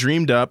 he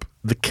dreamed up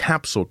the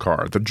capsule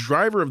car. The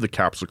driver of the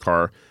capsule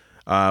car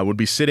would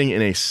be sitting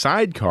in a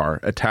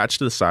sidecar attached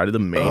to the side of the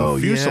main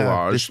fuselage.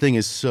 Yeah. This thing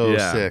is so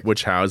sick.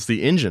 Which housed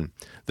the engine.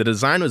 The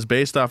design was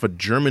based off a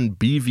German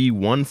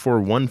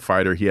BV-141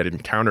 fighter he had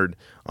encountered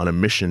on a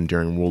mission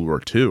during World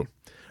War II.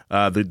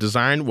 The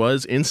design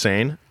was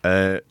insane.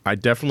 I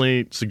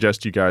definitely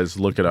suggest you guys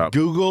look it up.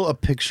 Google a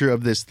picture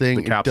of this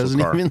thing. The capsule it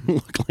doesn't car. even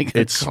look like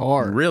a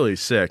car. It's really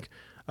sick.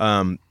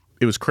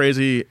 It was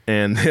crazy,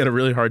 and they had a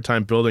really hard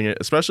time building it,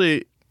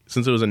 especially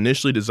since it was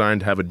initially designed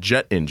to have a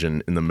jet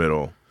engine in the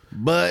middle.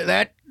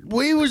 But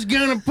we was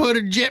gonna put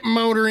a jet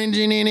motor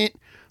engine in it,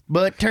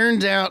 but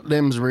turns out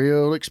them's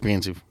real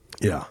expensive.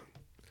 Yeah.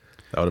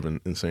 That would have been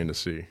insane to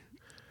see.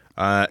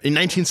 In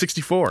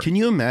 1964. Can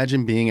you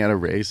imagine being at a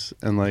race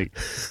and like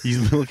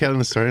you look out on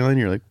the starting line and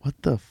you're like, what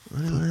the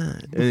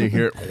fuck? And you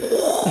hear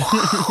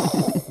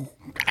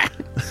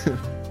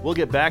We'll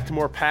get back to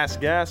more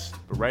Past Gas,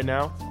 but right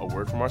now, a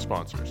word from our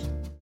sponsors.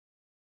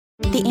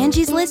 The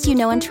Angie's List you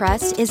know and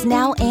trust is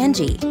now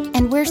Angie,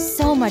 and we're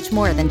so much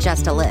more than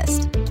just a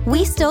list.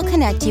 We still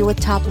connect you with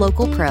top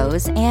local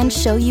pros and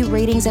show you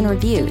ratings and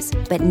reviews,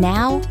 but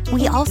now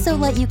we also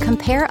let you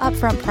compare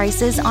upfront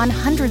prices on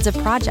hundreds of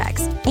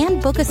projects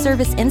and book a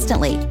service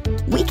instantly.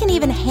 We can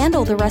even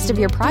handle the rest of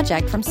your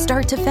project from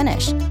start to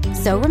finish.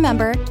 So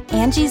remember,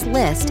 Angie's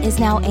List is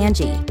now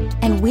Angie,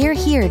 and we're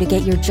here to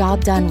get your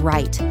job done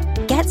right.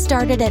 Get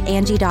started at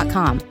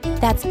Angie.com.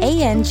 That's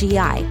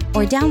ANGI,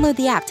 or download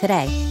the app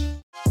today.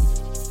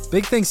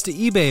 Big thanks to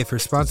eBay for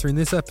sponsoring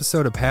this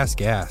episode of Past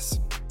Gas.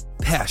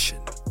 Passion,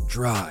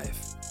 drive,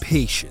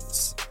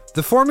 patience.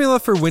 The formula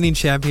for winning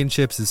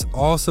championships is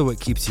also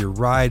what keeps your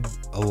ride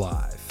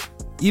alive.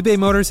 eBay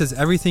Motors has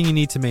everything you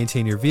need to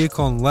maintain your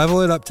vehicle and level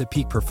it up to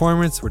peak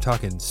performance. We're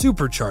talking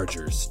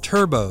superchargers,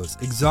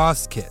 turbos,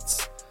 exhaust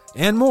kits,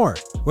 and more.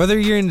 Whether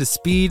you're into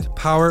speed,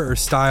 power, or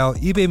style,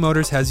 eBay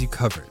Motors has you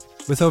covered.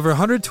 With over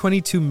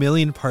 122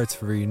 million parts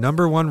for your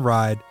number one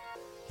ride,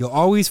 you'll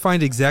always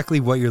find exactly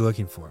what you're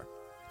looking for.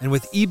 And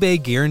with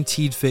eBay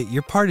Guaranteed Fit,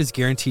 your part is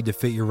guaranteed to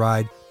fit your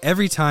ride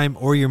every time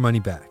or your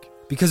money back.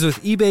 Because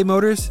with eBay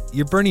Motors,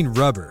 you're burning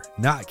rubber,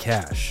 not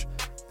cash.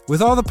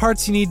 With all the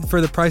parts you need for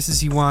the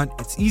prices you want,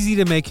 it's easy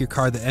to make your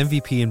car the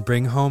MVP and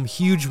bring home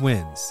huge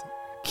wins.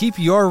 Keep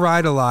your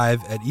ride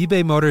alive at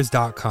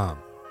ebaymotors.com.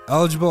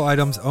 Eligible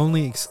items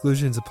only,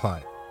 exclusions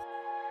apply.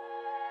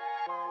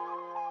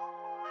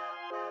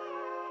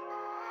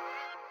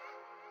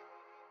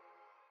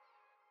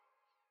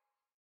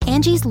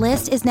 Angie's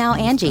List is now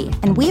Angie,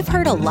 and we've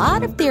heard a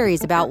lot of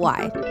theories about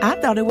why. I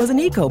thought it was an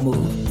eco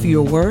move.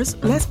 Fewer words,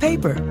 less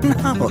paper.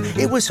 No,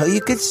 it was so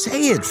you could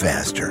say it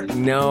faster.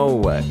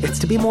 No, it's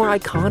to be more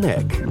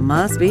iconic.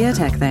 Must be a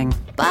tech thing.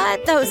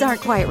 But those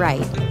aren't quite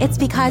right. It's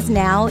because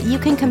now you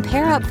can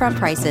compare upfront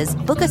prices,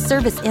 book a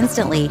service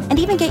instantly, and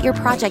even get your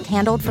project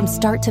handled from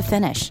start to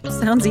finish.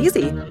 Sounds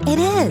easy. It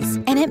is,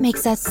 and it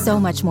makes us so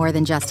much more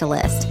than just a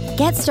list.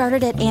 Get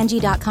started at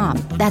Angie.com.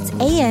 That's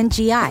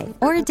ANGI,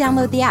 or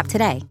download the app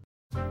today.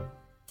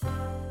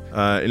 In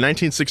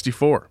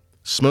 1964,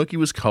 Smokey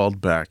was called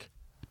back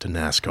to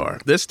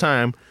NASCAR. This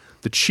time,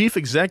 the chief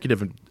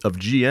executive of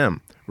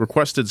GM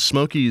requested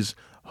Smokey's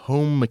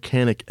home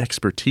mechanic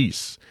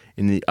expertise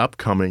in the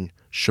upcoming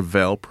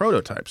Chevelle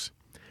prototypes.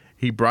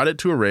 He brought it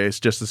to a race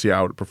just to see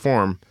how it would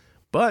perform,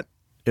 but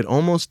it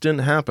almost didn't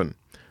happen.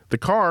 The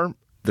car,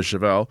 the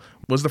Chevelle,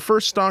 was the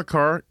first stock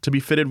car to be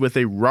fitted with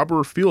a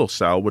rubber fuel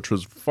cell, which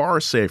was far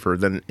safer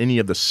than any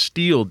of the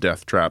steel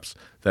death traps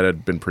that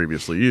had been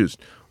previously used.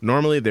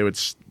 Normally,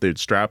 they'd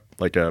strap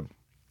like a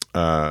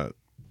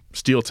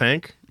steel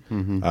tank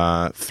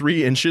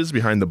 3 inches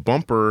behind the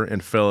bumper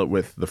and fill it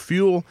with the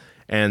fuel,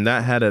 and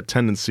that had a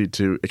tendency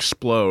to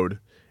explode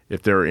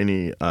if there were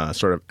any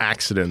sort of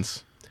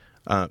accidents.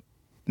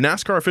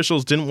 NASCAR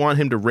officials didn't want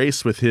him to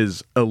race with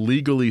his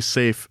illegally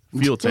safe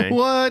fuel tank.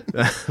 What?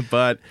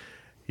 But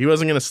he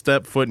wasn't going to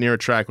step foot near a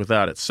track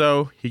without it,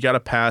 so he got a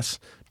pass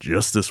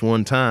just this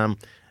one time.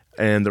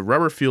 And the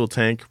rubber fuel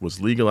tank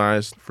was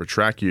legalized for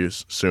track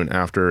use soon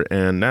after,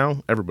 and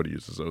now everybody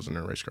uses those in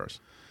their race cars.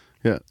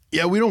 Yeah.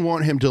 Yeah, we don't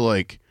want him to,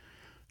 like,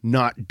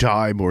 not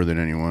die more than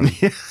anyone.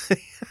 You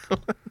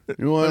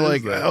know,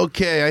 like,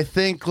 okay, I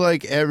think,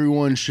 like,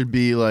 everyone should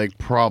be, like,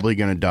 probably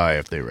going to die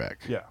if they wreck.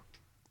 Yeah.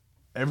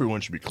 Everyone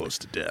should be close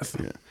to death.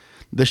 Yeah.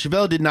 The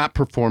Chevelle did not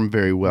perform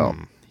very well.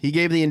 He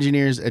gave the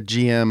engineers at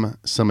GM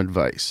some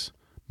advice.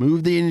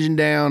 Move the engine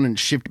down and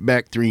shift it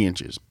back 3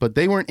 inches. But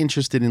they weren't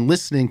interested in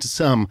listening to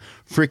some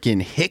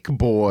freaking hick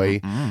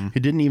boy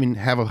who didn't even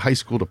have a high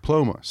school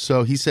diploma.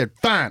 So he said,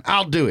 fine,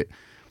 I'll do it.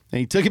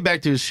 And he took it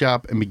back to his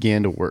shop and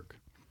began to work.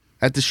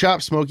 At the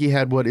shop, Smokey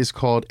had what is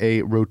called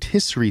a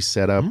rotisserie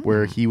setup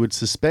where he would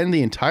suspend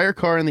the entire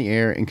car in the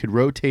air and could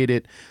rotate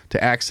it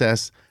to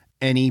access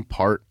any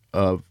part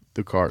of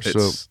the car.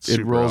 It's so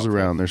it rolls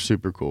around. They're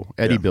super cool.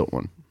 Eddie built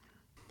one.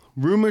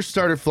 Rumors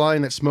started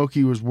flying that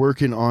Smokey was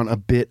working on a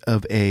bit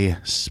of a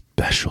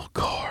special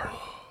car.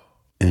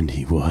 And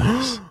he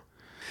was.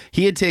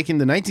 He had taken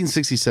the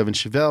 1967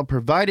 Chevelle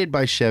provided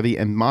by Chevy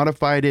and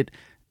modified it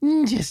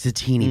just a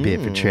teeny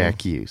bit for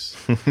track use.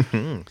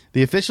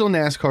 The official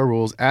NASCAR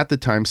rules at the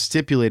time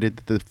stipulated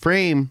that the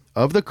frame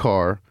of the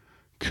car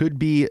could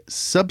be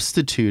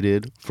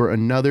substituted for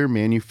another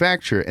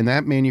manufacturer, and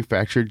that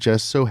manufacturer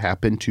just so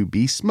happened to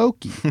be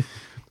Smokey.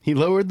 He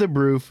lowered the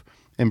roof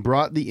and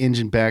brought the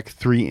engine back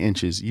 3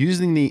 inches,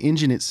 using the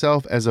engine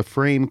itself as a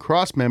frame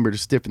cross-member to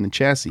stiffen the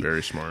chassis.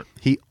 Very smart.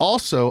 He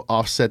also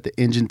offset the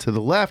engine to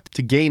the left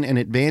to gain an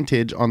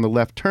advantage on the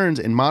left turns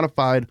and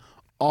modified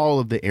all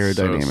of the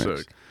aerodynamics. So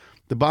sick.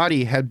 The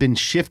body had been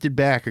shifted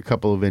back a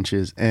couple of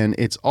inches, and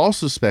it's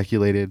also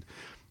speculated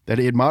that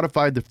he had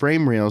modified the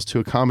frame rails to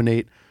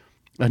accommodate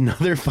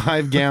another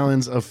 5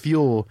 gallons of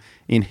fuel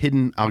in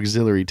hidden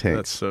auxiliary tanks.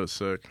 That's so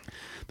sick.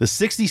 The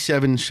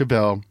 67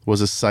 Chevelle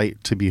was a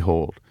sight to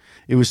behold.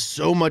 It was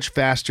so much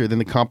faster than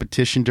the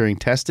competition during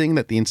testing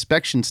that the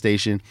inspection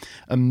station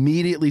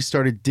immediately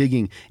started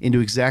digging into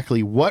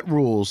exactly what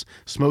rules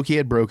Smokey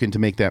had broken to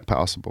make that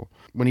possible.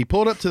 When he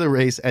pulled up to the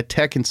race at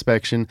tech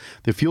inspection,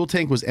 the fuel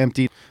tank was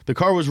empty. The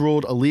car was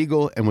ruled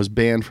illegal and was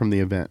banned from the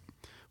event.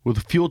 With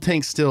the fuel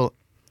tank still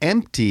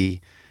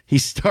empty, he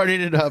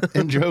started it up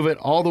and drove it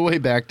all the way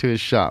back to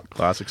his shop.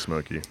 Classic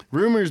Smokey.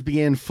 Rumors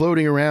began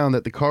floating around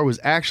that the car was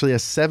actually a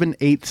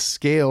 7/8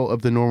 scale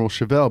of the normal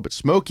Chevelle, but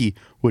Smokey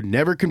would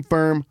never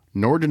confirm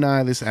nor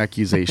deny this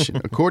accusation.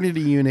 According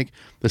to Unic,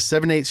 the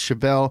 7/8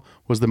 Chevelle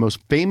was the most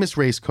famous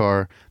race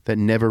car that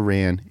never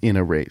ran in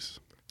a race.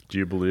 Do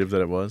you believe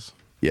that it was?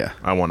 Yeah.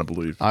 I want to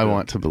believe. I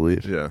want to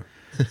believe. Yeah.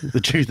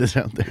 The truth is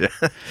out there.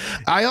 Yeah.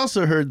 I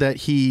also heard that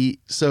he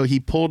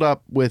pulled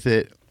up with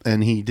it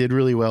and he did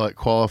really well at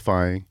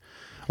qualifying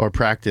or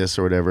practice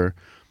or whatever.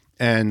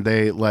 And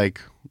they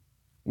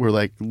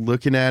were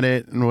looking at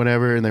it and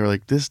whatever. And they were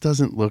like, this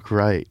doesn't look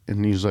right.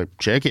 And he was like,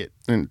 check it.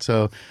 And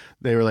so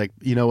they were like,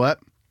 you know what?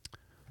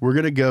 We're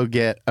going to go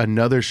get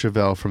another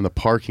Chevelle from the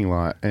parking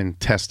lot and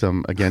test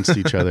them against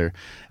each other.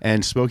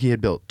 And Smokey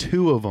had built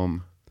 2 of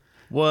them.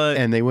 What?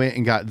 And they went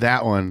and got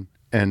that one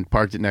and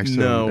parked it next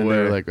to him. And they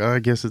were like, oh, I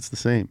guess it's the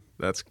same.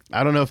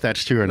 I don't know if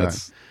that's true or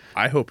not.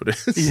 I hope it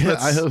is. Yeah,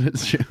 I hope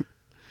it's true.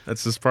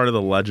 That's just part of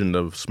the legend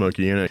of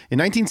Smokey Unic. In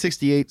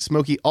 1968,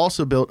 Smokey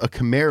also built a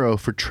Camaro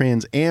for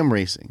Trans Am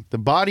racing. The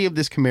body of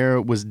this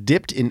Camaro was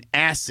dipped in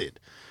acid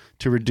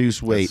to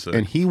reduce weight,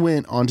 and he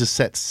went on to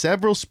set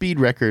several speed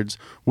records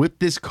with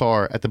this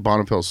car at the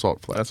Bonneville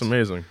Salt Flats. That's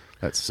amazing.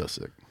 That's so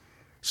sick.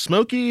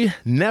 Smokey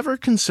never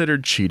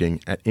considered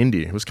cheating at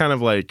Indy. It was kind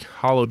of like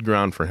hallowed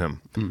ground for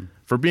him.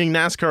 For being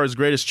NASCAR's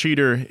greatest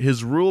cheater,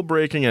 his rule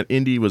breaking at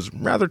Indy was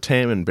rather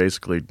tame and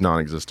basically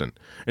non-existent.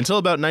 Until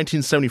about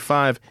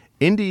 1975,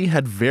 Indy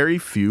had very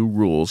few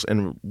rules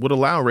and would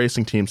allow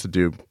racing teams to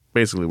do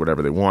basically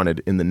whatever they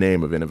wanted in the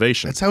name of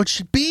innovation. That's how it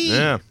should be.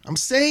 Yeah. I'm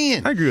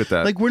saying. I agree with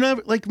that. Like, we're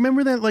not, like,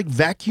 remember that, like,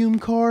 vacuum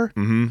car?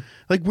 Mm-hmm.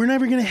 Like, we're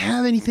never going to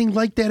have anything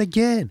like that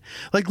again.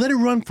 Like, let it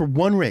run for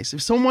one race.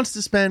 If someone wants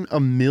to spend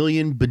 $1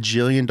 million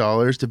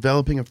bajillion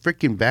developing a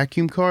freaking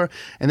vacuum car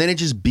and then it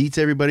just beats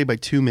everybody by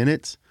 2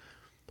 minutes,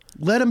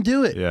 let them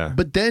do it. Yeah.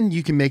 But then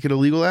you can make it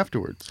illegal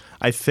afterwards.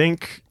 I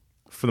think,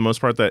 for the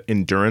most part, that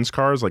endurance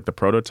cars, like the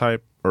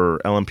prototype or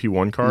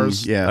LMP1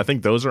 cars, I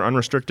think those are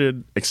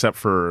unrestricted except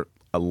for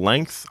a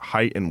length,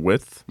 height, and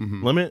width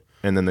limit,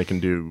 and then they can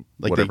do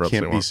like whatever they else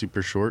can't they be want.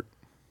 super short.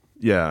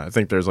 Yeah, I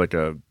think there's like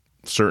a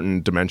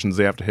certain dimensions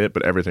they have to hit,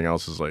 but everything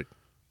else is like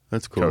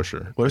that's cool.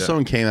 Kosher. What if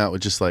someone came out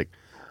with just like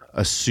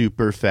a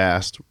super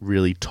fast,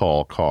 really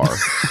tall car?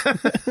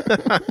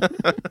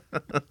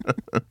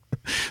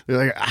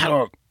 They're like, I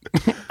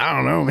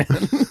don't know, man.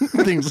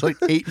 Thing's like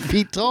 8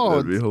 feet tall.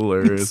 That'd be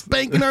hilarious.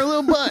 Spanking our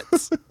little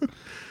butts.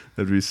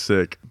 That'd be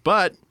sick.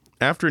 But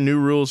after new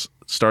rules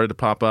started to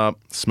pop up,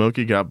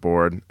 Smokey got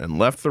bored and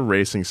left the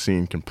racing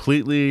scene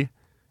completely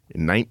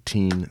in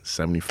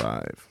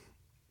 1975.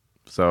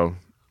 So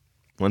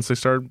once they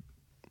started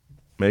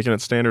making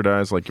it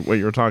standardized, like what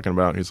you were talking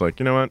about, he's like,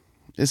 you know what?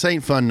 This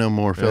ain't fun no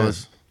more,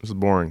 fellas. This is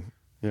boring.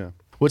 Yeah.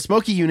 What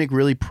Smokey Yunick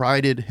really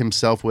prided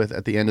himself with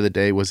at the end of the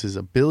day was his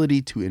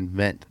ability to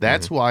invent.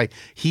 That's why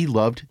he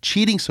loved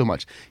cheating so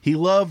much. He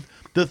loved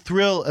the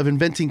thrill of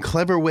inventing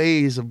clever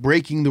ways of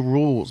breaking the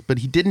rules, but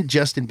he didn't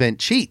just invent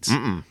cheats.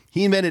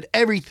 He invented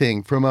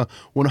everything from a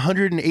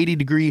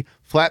 180-degree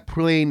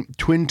flat-plane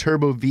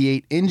twin-turbo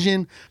V8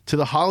 engine to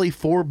the Holley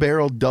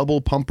 4-barrel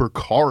double-pumper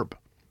carb.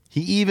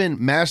 He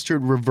even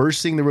mastered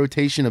reversing the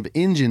rotation of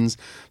engines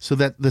so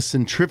that the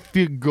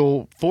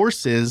centrifugal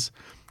forces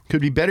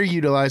could be better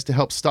utilized to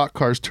help stock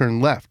cars turn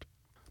left.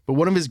 But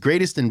one of his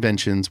greatest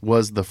inventions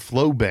was the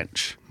flow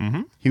bench.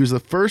 He was the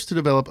first to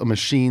develop a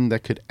machine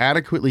that could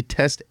adequately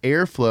test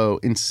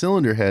airflow in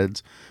cylinder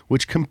heads,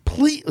 which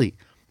completely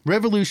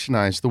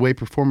revolutionized the way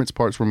performance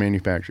parts were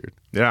manufactured.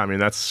 Yeah, I mean,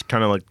 that's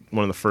kind of like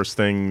one of the first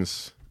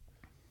things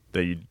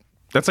that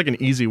that's like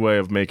an easy way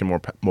of making more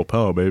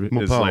power, baby.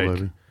 More it's power, like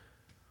baby.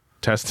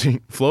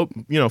 testing, flow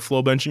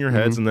benching your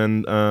heads and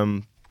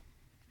then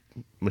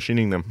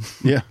machining them.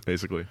 Yeah.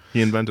 Basically.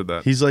 He invented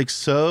that. He's like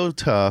so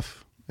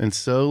tough and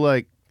so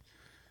like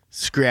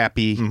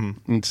scrappy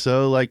and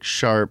so like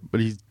sharp, but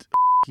he's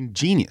f***ing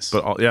genius.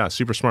 But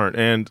super smart.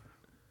 And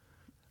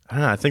I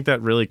don't know, I think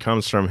that really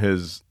comes from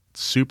his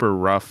super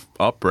rough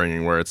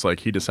upbringing where it's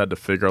like he just had to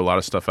figure a lot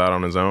of stuff out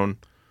on his own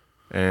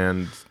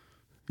and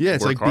yeah,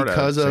 it's work like hard at it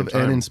because at the of same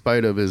time. and in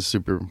spite of his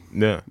super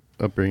Yeah.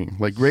 upbringing.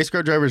 Like race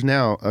car drivers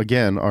now,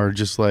 again, are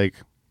just like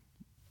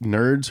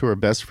nerds who are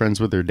best friends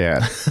with their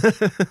dad.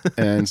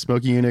 And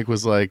Smokey Yunick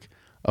was like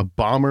a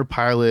bomber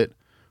pilot,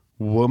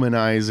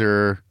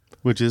 womanizer,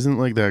 which isn't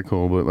like that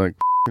cool, but like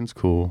it's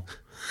cool.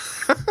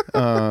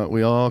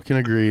 We all can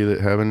agree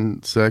that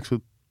having sex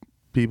with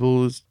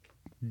people is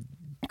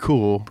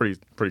cool. Pretty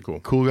cool.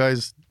 Cool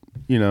guys,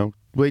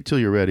 wait till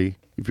you're ready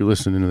if you're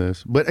listening to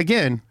this. But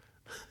again,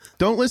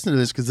 don't listen to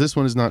this because this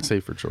one is not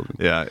safe for children.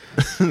 Yeah.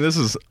 This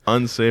is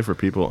unsafe for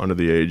people under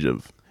the age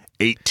of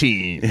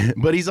 18.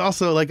 But he's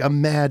also like a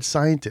mad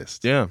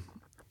scientist. Yeah.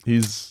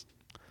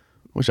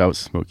 Wish I was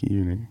Smokey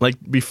Yunick. Like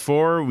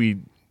before we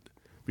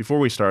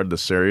started the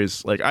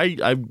series, like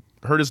I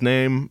heard his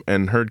name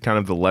and heard kind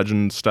of the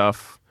legend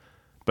stuff,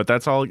 but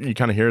that's all you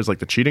kind of hear is like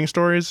the cheating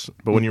stories.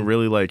 But when you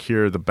really like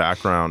hear the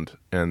background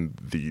and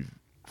the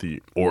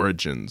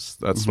origins,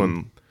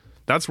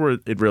 that's where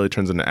it really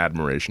turns into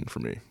admiration for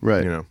me.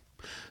 Right.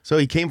 So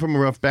he came from a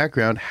rough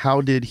background.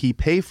 How did he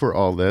pay for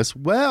all this?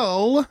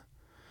 Well,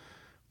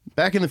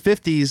 back in the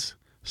 50s,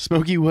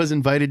 Smokey was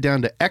invited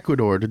down to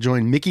Ecuador to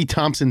join Mickey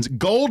Thompson's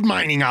gold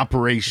mining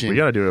operation. We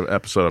got to do an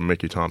episode on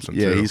Mickey Thompson,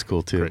 too. Yeah, he's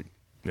cool, too. Great.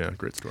 Yeah,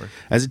 great story.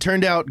 As it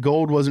turned out,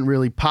 gold wasn't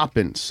really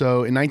popping. So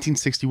in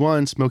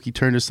 1961, Smokey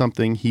turned to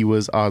something he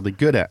was oddly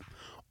good at: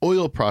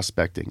 oil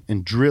prospecting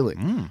and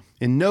drilling.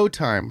 In no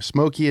time,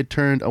 Smokey had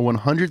turned a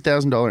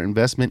 $100,000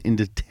 investment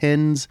into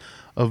tens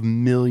of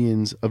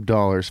millions of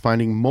dollars,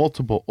 finding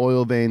multiple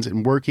oil veins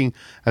and working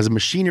as a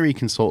machinery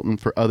consultant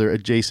for other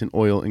adjacent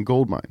oil and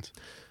gold mines.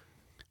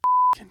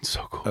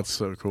 So cool. That's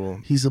so cool.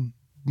 He's a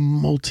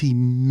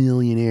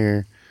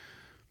multi-millionaire.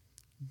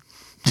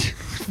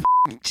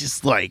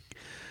 Just like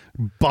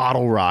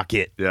bottle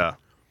rocket. Yeah.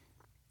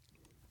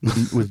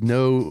 With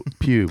no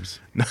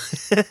pubes.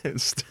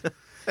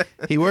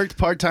 He worked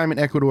part-time in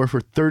Ecuador for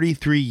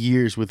 33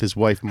 years with his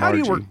wife, Margie. How do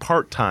you work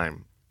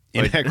part-time?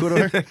 In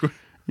Ecuador?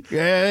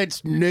 Yeah,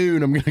 it's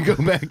noon. I'm going to go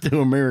back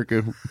to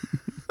America.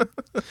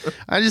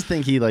 I just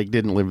think he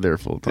didn't live there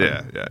full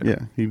time.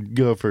 Yeah. He'd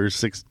go for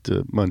 6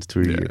 months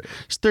to a year.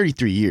 It's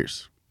 33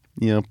 years.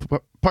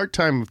 Part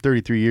time of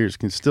 33 years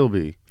can still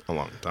be a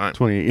long time.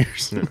 28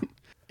 years. Yeah.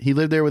 He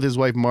lived there with his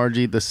wife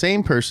Margie, the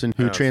same person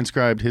who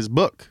transcribed his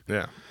book.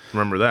 Yeah,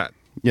 remember that?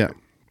 Yeah.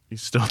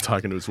 He's still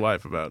talking to his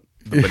wife about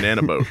the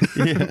banana boat.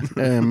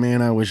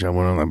 Man, I wish I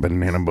went on a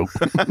banana boat.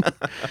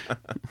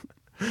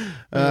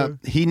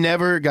 He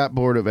never got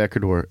bored of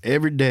Ecuador.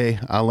 Every day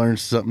I learned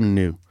something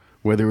new,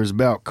 whether it was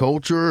about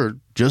culture or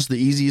just the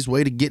easiest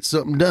way to get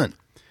something done.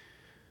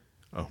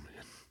 Oh,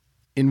 man.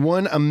 In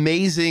one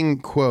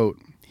amazing quote,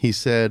 he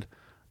said,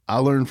 I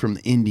learned from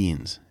the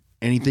Indians.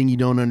 Anything you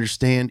don't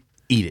understand,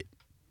 eat it.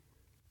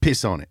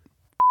 Piss on it.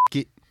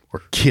 It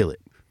or kill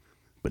it.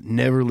 But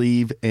never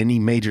leave any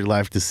major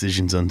life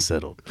decisions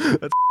unsettled.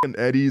 That's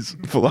Eddie's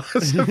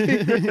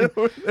philosophy.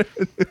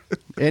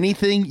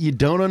 Anything you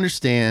don't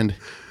understand,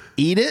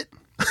 eat it,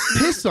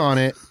 piss on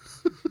it,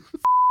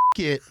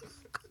 it,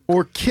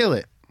 or kill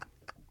it.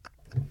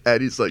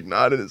 Eddie's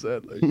nodding his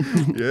head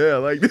yeah, I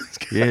like this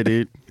guy. Yeah,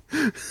 dude.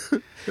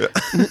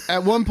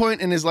 At one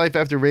point in his life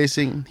after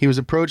racing, he was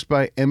approached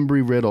by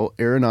Embry-Riddle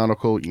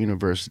Aeronautical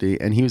University,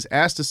 and he was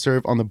asked to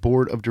serve on the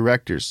board of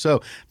directors.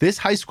 So this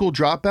high school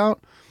dropout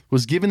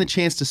was given the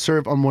chance to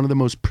serve on one of the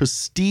most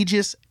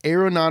prestigious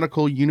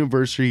aeronautical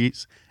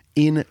universities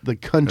in the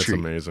country.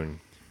 That's amazing.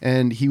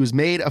 And he was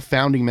made a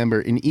founding member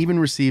and even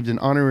received an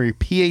honorary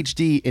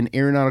PhD in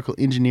aeronautical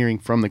engineering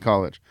from the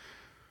college.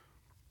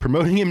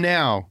 Promoting him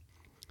now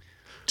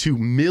to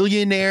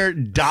millionaire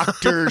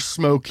Dr.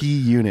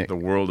 Smokey Yunick. The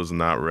world is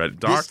not ready.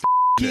 This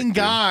fucking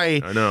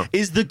guy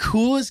is the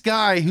coolest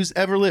guy who's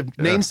ever lived.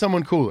 Yeah. Name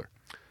someone cooler.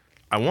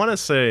 I want to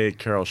say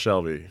Carroll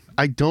Shelby.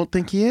 I don't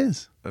think he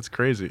is. That's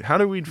crazy. How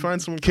do we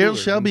find someone Carroll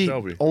cooler than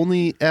Shelby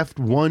only effed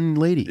one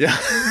lady. Yeah.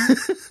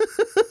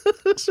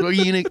 Smokey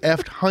Yunick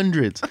effed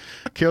hundreds.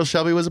 Carroll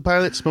Shelby was a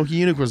pilot. Smokey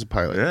Yunick was a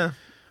pilot.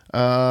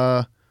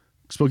 Yeah.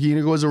 Smokey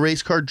Yunick was a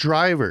race car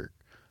driver.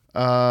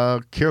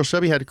 Carroll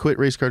Shelby had to quit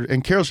race car.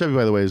 And Carroll Shelby,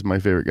 by the way, is my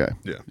favorite guy.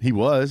 Yeah. He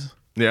was.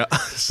 Yeah.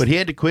 But he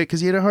had to quit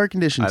because he had a heart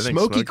condition.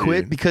 Smokey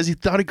quit because he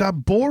thought it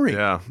got boring.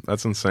 Yeah,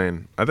 that's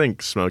insane. I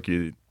think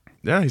Smokey,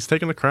 he's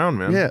taking the crown,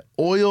 man. Yeah.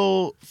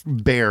 Oil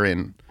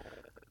baron.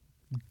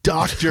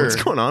 Doctor.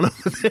 What's going on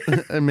over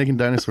there? I'm making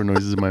dinosaur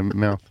noises in my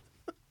mouth.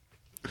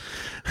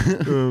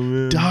 Oh,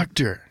 man.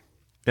 Doctor.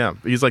 Yeah,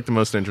 he's the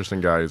most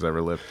interesting guy who's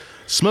ever lived.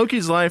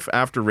 Smokey's life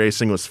after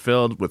racing was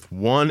filled with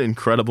one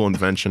incredible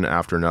invention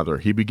after another.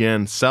 He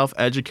began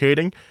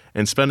self-educating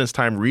and spent his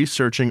time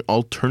researching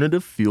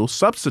alternative fuel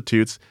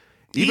substitutes.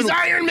 He's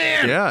Iron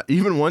Man! Yeah,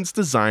 even once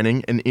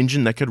designing an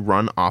engine that could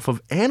run off of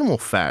animal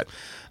fat.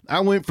 I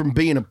went from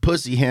being a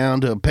pussy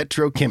hound to a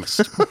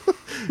petrochemist.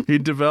 He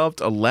developed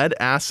a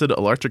lead-acid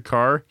electric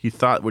car he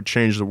thought would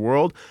change the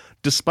world.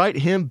 Despite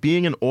him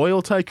being an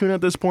oil tycoon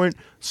at this point,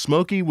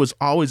 Smokey was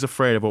always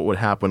afraid of what would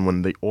happen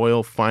when the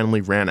oil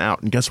finally ran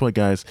out. And guess what,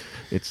 guys?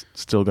 It's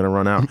still going to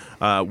run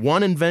out.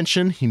 One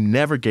invention he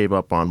never gave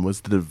up on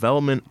was the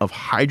development of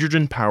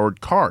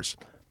hydrogen-powered cars.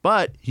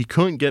 But he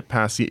couldn't get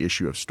past the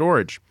issue of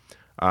storage,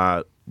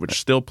 which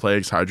still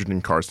plagues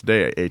hydrogen cars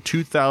today. A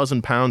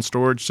 2,000-pound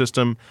storage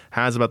system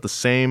has about the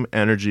same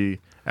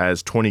energy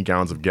as 20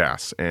 gallons of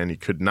gas, and he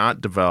could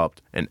not develop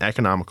an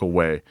economical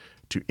way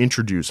to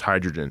introduce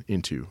hydrogen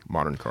into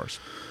modern cars.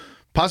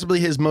 Possibly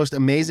his most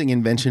amazing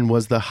invention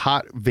was the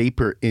hot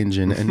vapor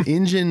engine, an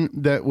engine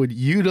that would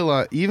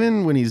utilize,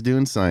 even when he's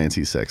doing science,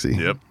 he's sexy.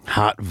 Yep.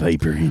 Hot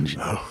vapor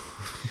engine. Oh.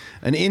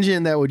 An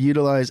engine that would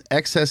utilize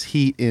excess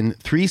heat in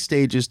 3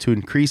 stages to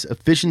increase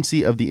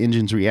efficiency of the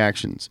engine's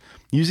reactions.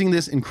 Using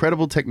this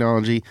incredible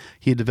technology,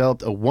 he had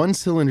developed a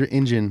 1-cylinder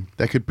engine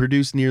that could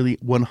produce nearly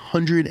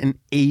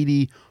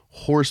 180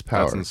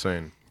 horsepower. That's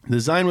insane. The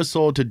design was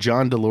sold to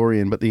John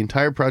DeLorean, but the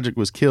entire project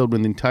was killed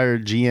when the entire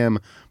GM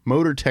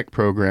Motor Tech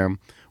program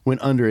went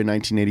under in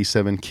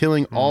 1987,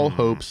 killing all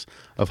hopes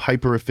of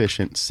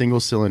hyper-efficient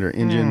single-cylinder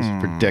engines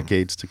for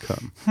decades to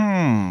come.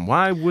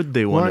 Why would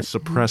they want to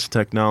suppress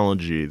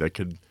technology that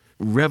could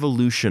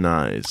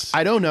revolutionize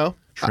I don't know.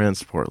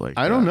 transport like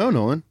that? I don't know,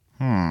 Nolan.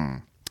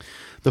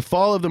 The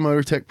fall of the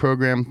Motor Tech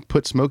program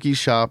put Smokey's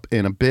shop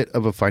in a bit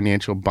of a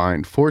financial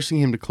bind, forcing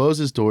him to close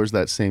his doors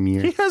that same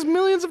year. He has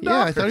millions of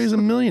dollars. Yeah, I thought he was a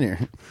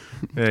millionaire.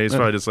 Yeah, he's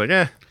probably just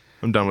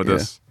I'm done with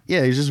this.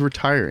 Yeah, he's just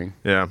retiring.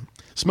 Yeah.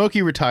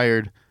 Smokey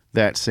retired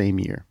that same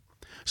year.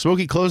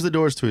 Smokey closed the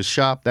doors to his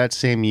shop that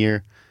same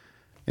year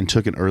and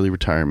took an early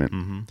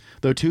retirement.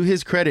 Though to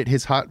his credit,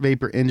 his hot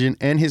vapor engine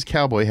and his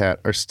cowboy hat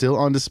are still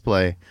on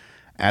display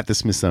at the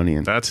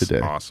Smithsonian That's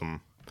today.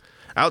 awesome.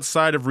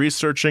 Outside of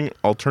researching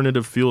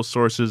alternative fuel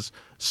sources,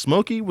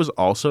 Smokey was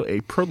also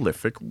a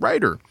prolific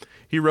writer.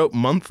 He wrote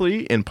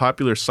monthly in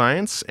Popular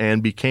Science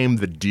and became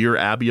the Dear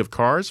Abby of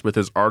cars with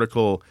his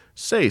article,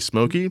 Say,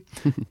 Smokey.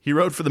 He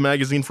wrote for the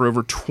magazine for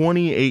over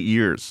 28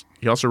 years.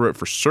 He also wrote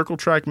for Circle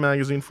Track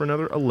magazine for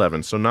another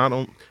 11. So not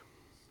only...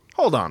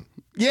 Hold on.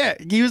 Yeah,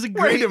 he was a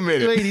great... Wait a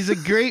minute. Wait, he's a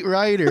great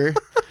writer,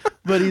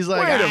 but he's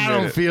like, I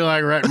don't feel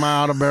like writing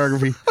my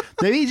autobiography.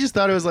 Maybe he just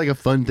thought it was a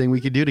fun thing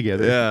we could do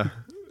together. Yeah.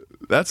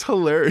 That's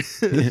hilarious.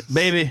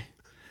 Baby,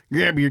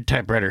 grab your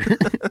typewriter.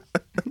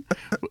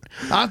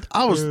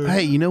 I was,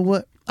 hey, you know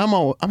what?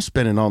 I'm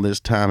spending all this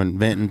time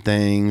inventing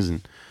things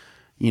and,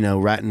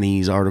 writing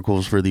these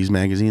articles for these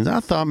magazines. I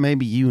thought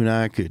maybe you and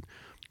I could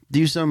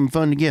do something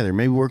fun together.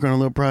 Maybe work on a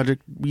little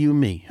project, you and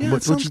me. Yeah,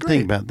 what you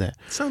think about that?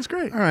 Sounds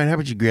great. All right, how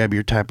about you grab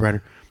your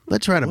typewriter?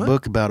 Let's write a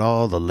book about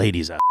all the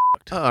ladies I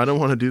fucked. Oh, I don't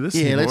want to do this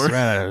anymore. Let's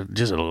write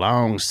just a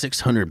long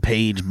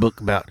 600-page book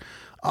about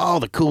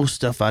all the cool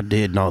stuff I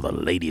did and all the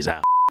ladies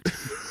I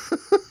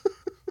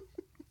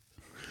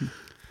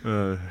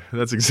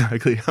That's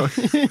exactly how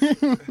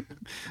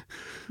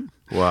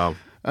Wow.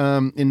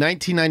 In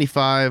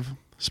 1995,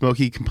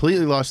 Smokey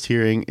completely lost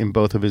hearing in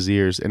both of his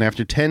ears, and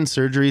after 10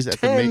 surgeries at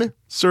 10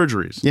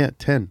 surgeries. Yeah,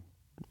 10.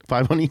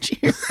 5 on each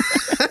ear.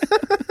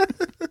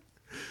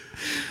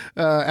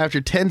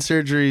 After 10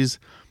 surgeries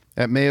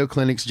at Mayo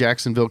Clinic's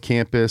Jacksonville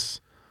campus,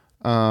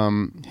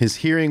 his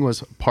hearing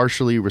was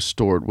partially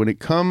restored. When it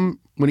came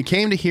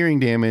to hearing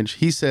damage,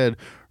 he said,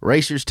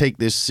 "Racers take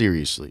this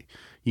seriously.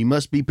 You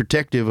must be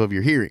protective of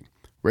your hearing.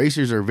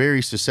 Racers are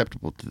very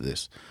susceptible to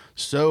this.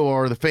 So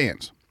are the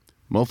fans.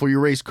 Muffle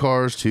your race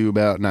cars to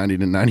about 90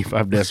 to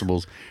 95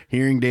 decibels.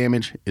 Hearing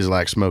damage is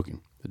like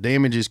smoking. The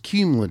damage is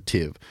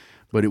cumulative,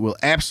 but it will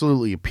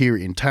absolutely appear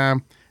in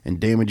time and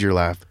damage your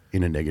life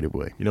in a negative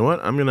way." You know what?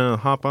 I'm going to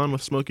hop on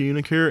with Smokey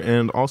Yunick here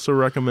and also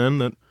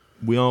recommend that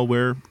we all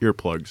wear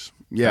earplugs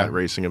at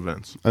racing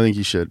events. I think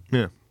you should.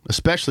 Yeah.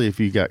 Especially if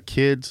you got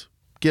kids.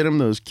 Get them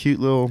those cute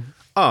little...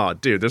 Oh,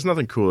 dude, there's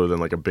nothing cooler than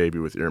like a baby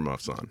with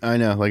earmuffs on. I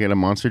know, like at a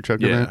monster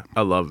truck event. Yeah,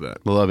 I love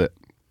that. Love it.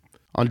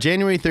 On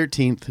January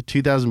 13th,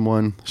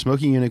 2001,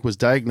 Smokey Yunick was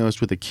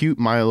diagnosed with acute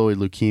myeloid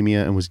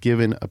leukemia and was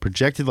given a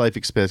projected life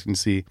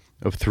expectancy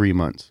of 3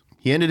 months.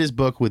 He ended his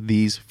book with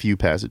these few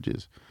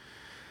passages.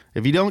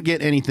 "If you don't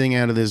get anything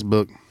out of this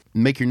book,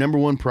 make your number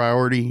one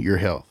priority your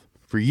health.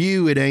 For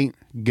you, it ain't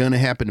gonna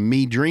happen to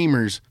me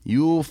dreamers.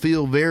 You'll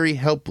feel very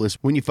helpless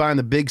when you find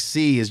the big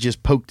C has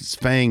just poked its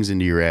fangs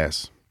into your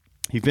ass."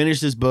 He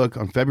finished his book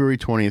on February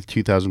 20th,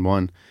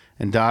 2001,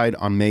 and died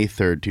on May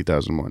 3rd,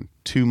 2001,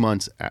 2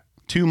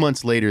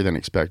 months later than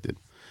expected,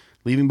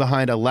 leaving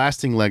behind a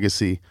lasting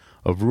legacy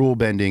of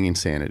rule-bending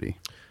insanity.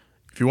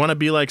 If you want to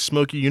be like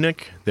Smokey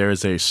Yunick, there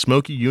is a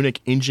Smokey Yunick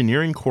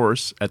engineering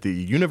course at the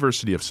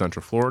University of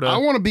Central Florida. I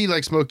want to be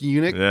like Smokey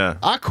Yunick. Yeah.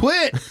 I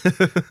quit.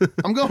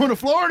 I'm going to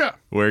Florida.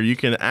 Where you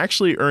can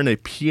actually earn a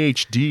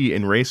PhD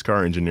in race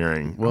car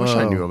engineering. I wish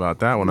I knew about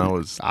that when I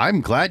was...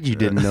 I'm glad you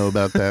didn't know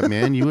about that,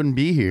 man. You wouldn't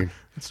be here.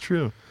 It's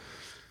true.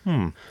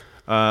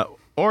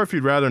 Or if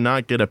you'd rather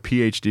not get a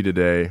PhD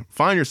today,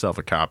 find yourself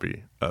a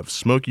copy of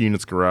Smokey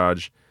Yunick's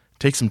Garage.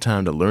 Take some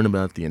time to learn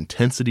about the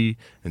intensity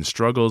and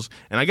struggles,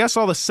 and I guess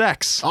all the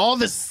sex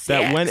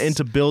that went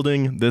into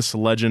building this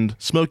legend.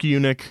 Smokey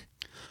Yunick,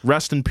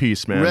 rest in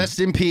peace, man. Rest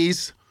in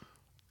peace.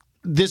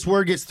 This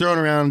word gets thrown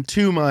around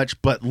too much,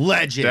 but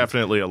legend.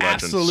 Definitely a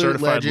legend. Absolute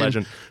Certified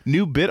legend.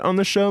 New bit on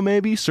the show,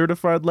 maybe?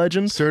 Certified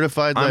legend?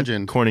 Certified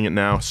legend. I'm coining it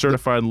now.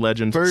 Certified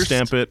legend.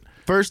 Stamp it.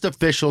 First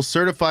official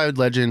certified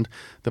legend.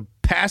 The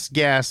Past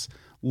Gas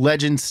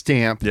legend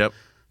stamp. Yep.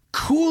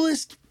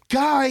 Coolest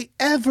guy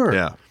ever.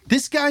 Yeah.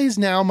 This guy is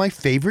now my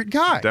favorite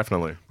guy.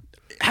 Definitely.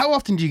 How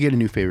often do you get a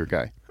new favorite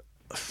guy?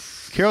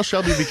 Carroll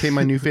Shelby became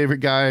my new favorite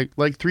guy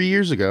like 3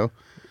 years ago.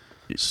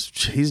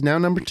 He's now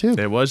number 2.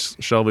 It was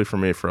Shelby for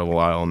me for a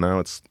while, and now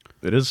it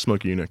is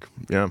Smokey Yunick.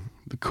 Yeah.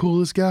 The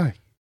coolest guy.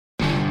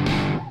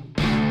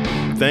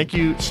 Thank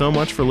you so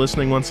much for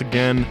listening once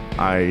again.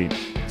 I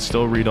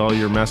still read all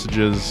your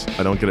messages.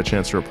 I don't get a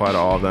chance to reply to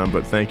all of them,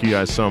 but thank you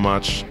guys so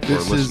much for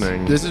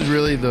listening. This is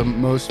really the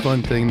most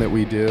fun thing that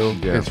we do.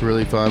 Yeah. It's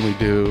really fun.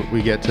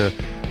 We get to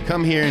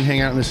come here and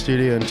hang out in the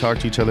studio and talk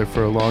to each other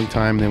for a long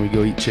time. Then we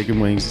go eat chicken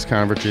wings. It's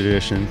kind of a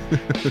tradition.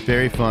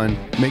 Very fun.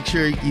 Make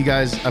sure you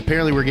guys,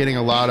 apparently we're getting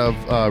a lot of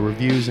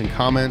reviews and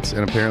comments,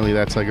 and apparently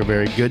that's like a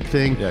very good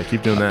thing. Yeah,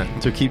 keep doing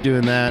that. So keep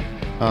doing that.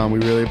 We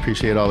really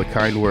appreciate all the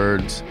kind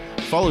words.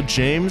 Follow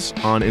James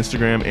on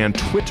Instagram and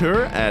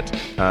Twitter at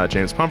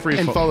James Pumphrey.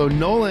 And follow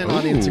Nolan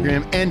on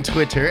Instagram and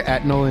Twitter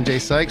at Nolan J.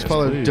 Sykes. Yes,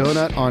 follow please.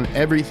 Donut on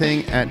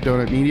everything at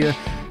Donut Media.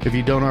 If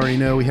you don't already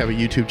know, we have a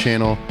YouTube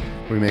channel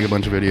where we make a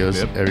bunch of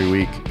videos every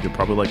week. You'll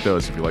probably like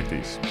those if you like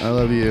these. I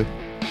love you.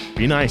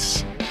 Be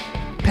nice.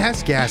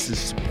 Past Gas is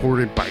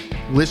supported by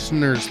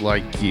listeners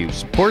like you.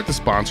 Support the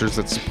sponsors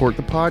that support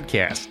the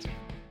podcast.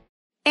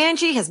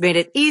 Angie has made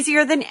it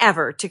easier than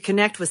ever to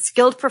connect with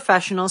skilled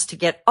professionals to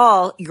get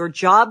all your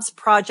jobs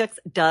projects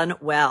done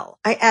well.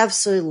 I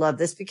absolutely love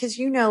this because,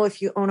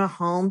 if you own a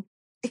home,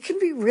 it can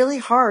be really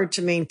hard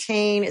to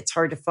maintain. It's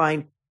hard to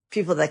find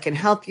people that can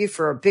help you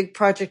for a big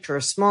project or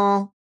a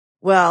small.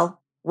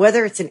 Well,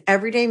 whether it's in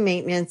everyday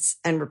maintenance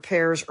and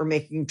repairs or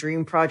making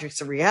dream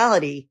projects a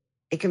reality,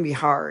 it can be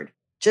hard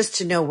just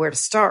to know where to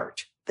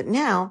start. But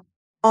now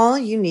all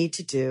you need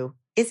to do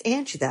is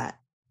Angie that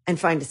and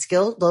find a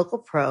skilled local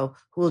pro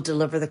who will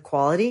deliver the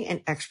quality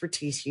and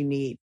expertise you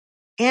need.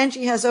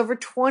 Angie has over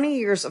 20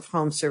 years of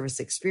home service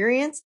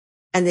experience,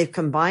 and they've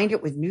combined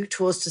it with new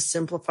tools to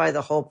simplify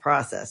the whole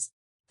process.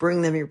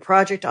 Bring them your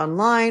project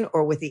online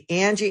or with the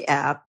Angie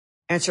app.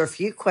 Answer a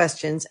few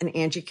questions and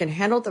Angie can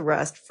handle the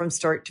rest from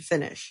start to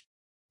finish.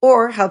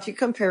 Or help you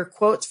compare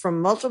quotes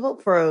from multiple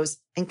pros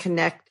and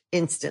connect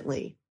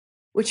instantly.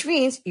 Which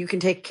means you can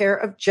take care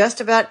of just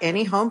about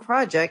any home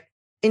project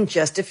in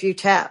just a few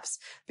taps.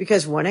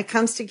 Because when it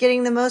comes to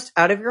getting the most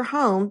out of your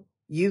home,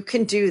 you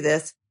can do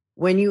this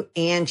when you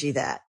Angie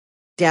that.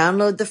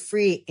 Download the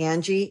free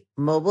Angie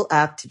mobile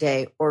app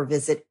today or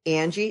visit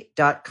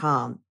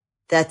Angie.com.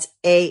 That's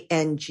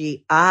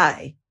ANGI.com.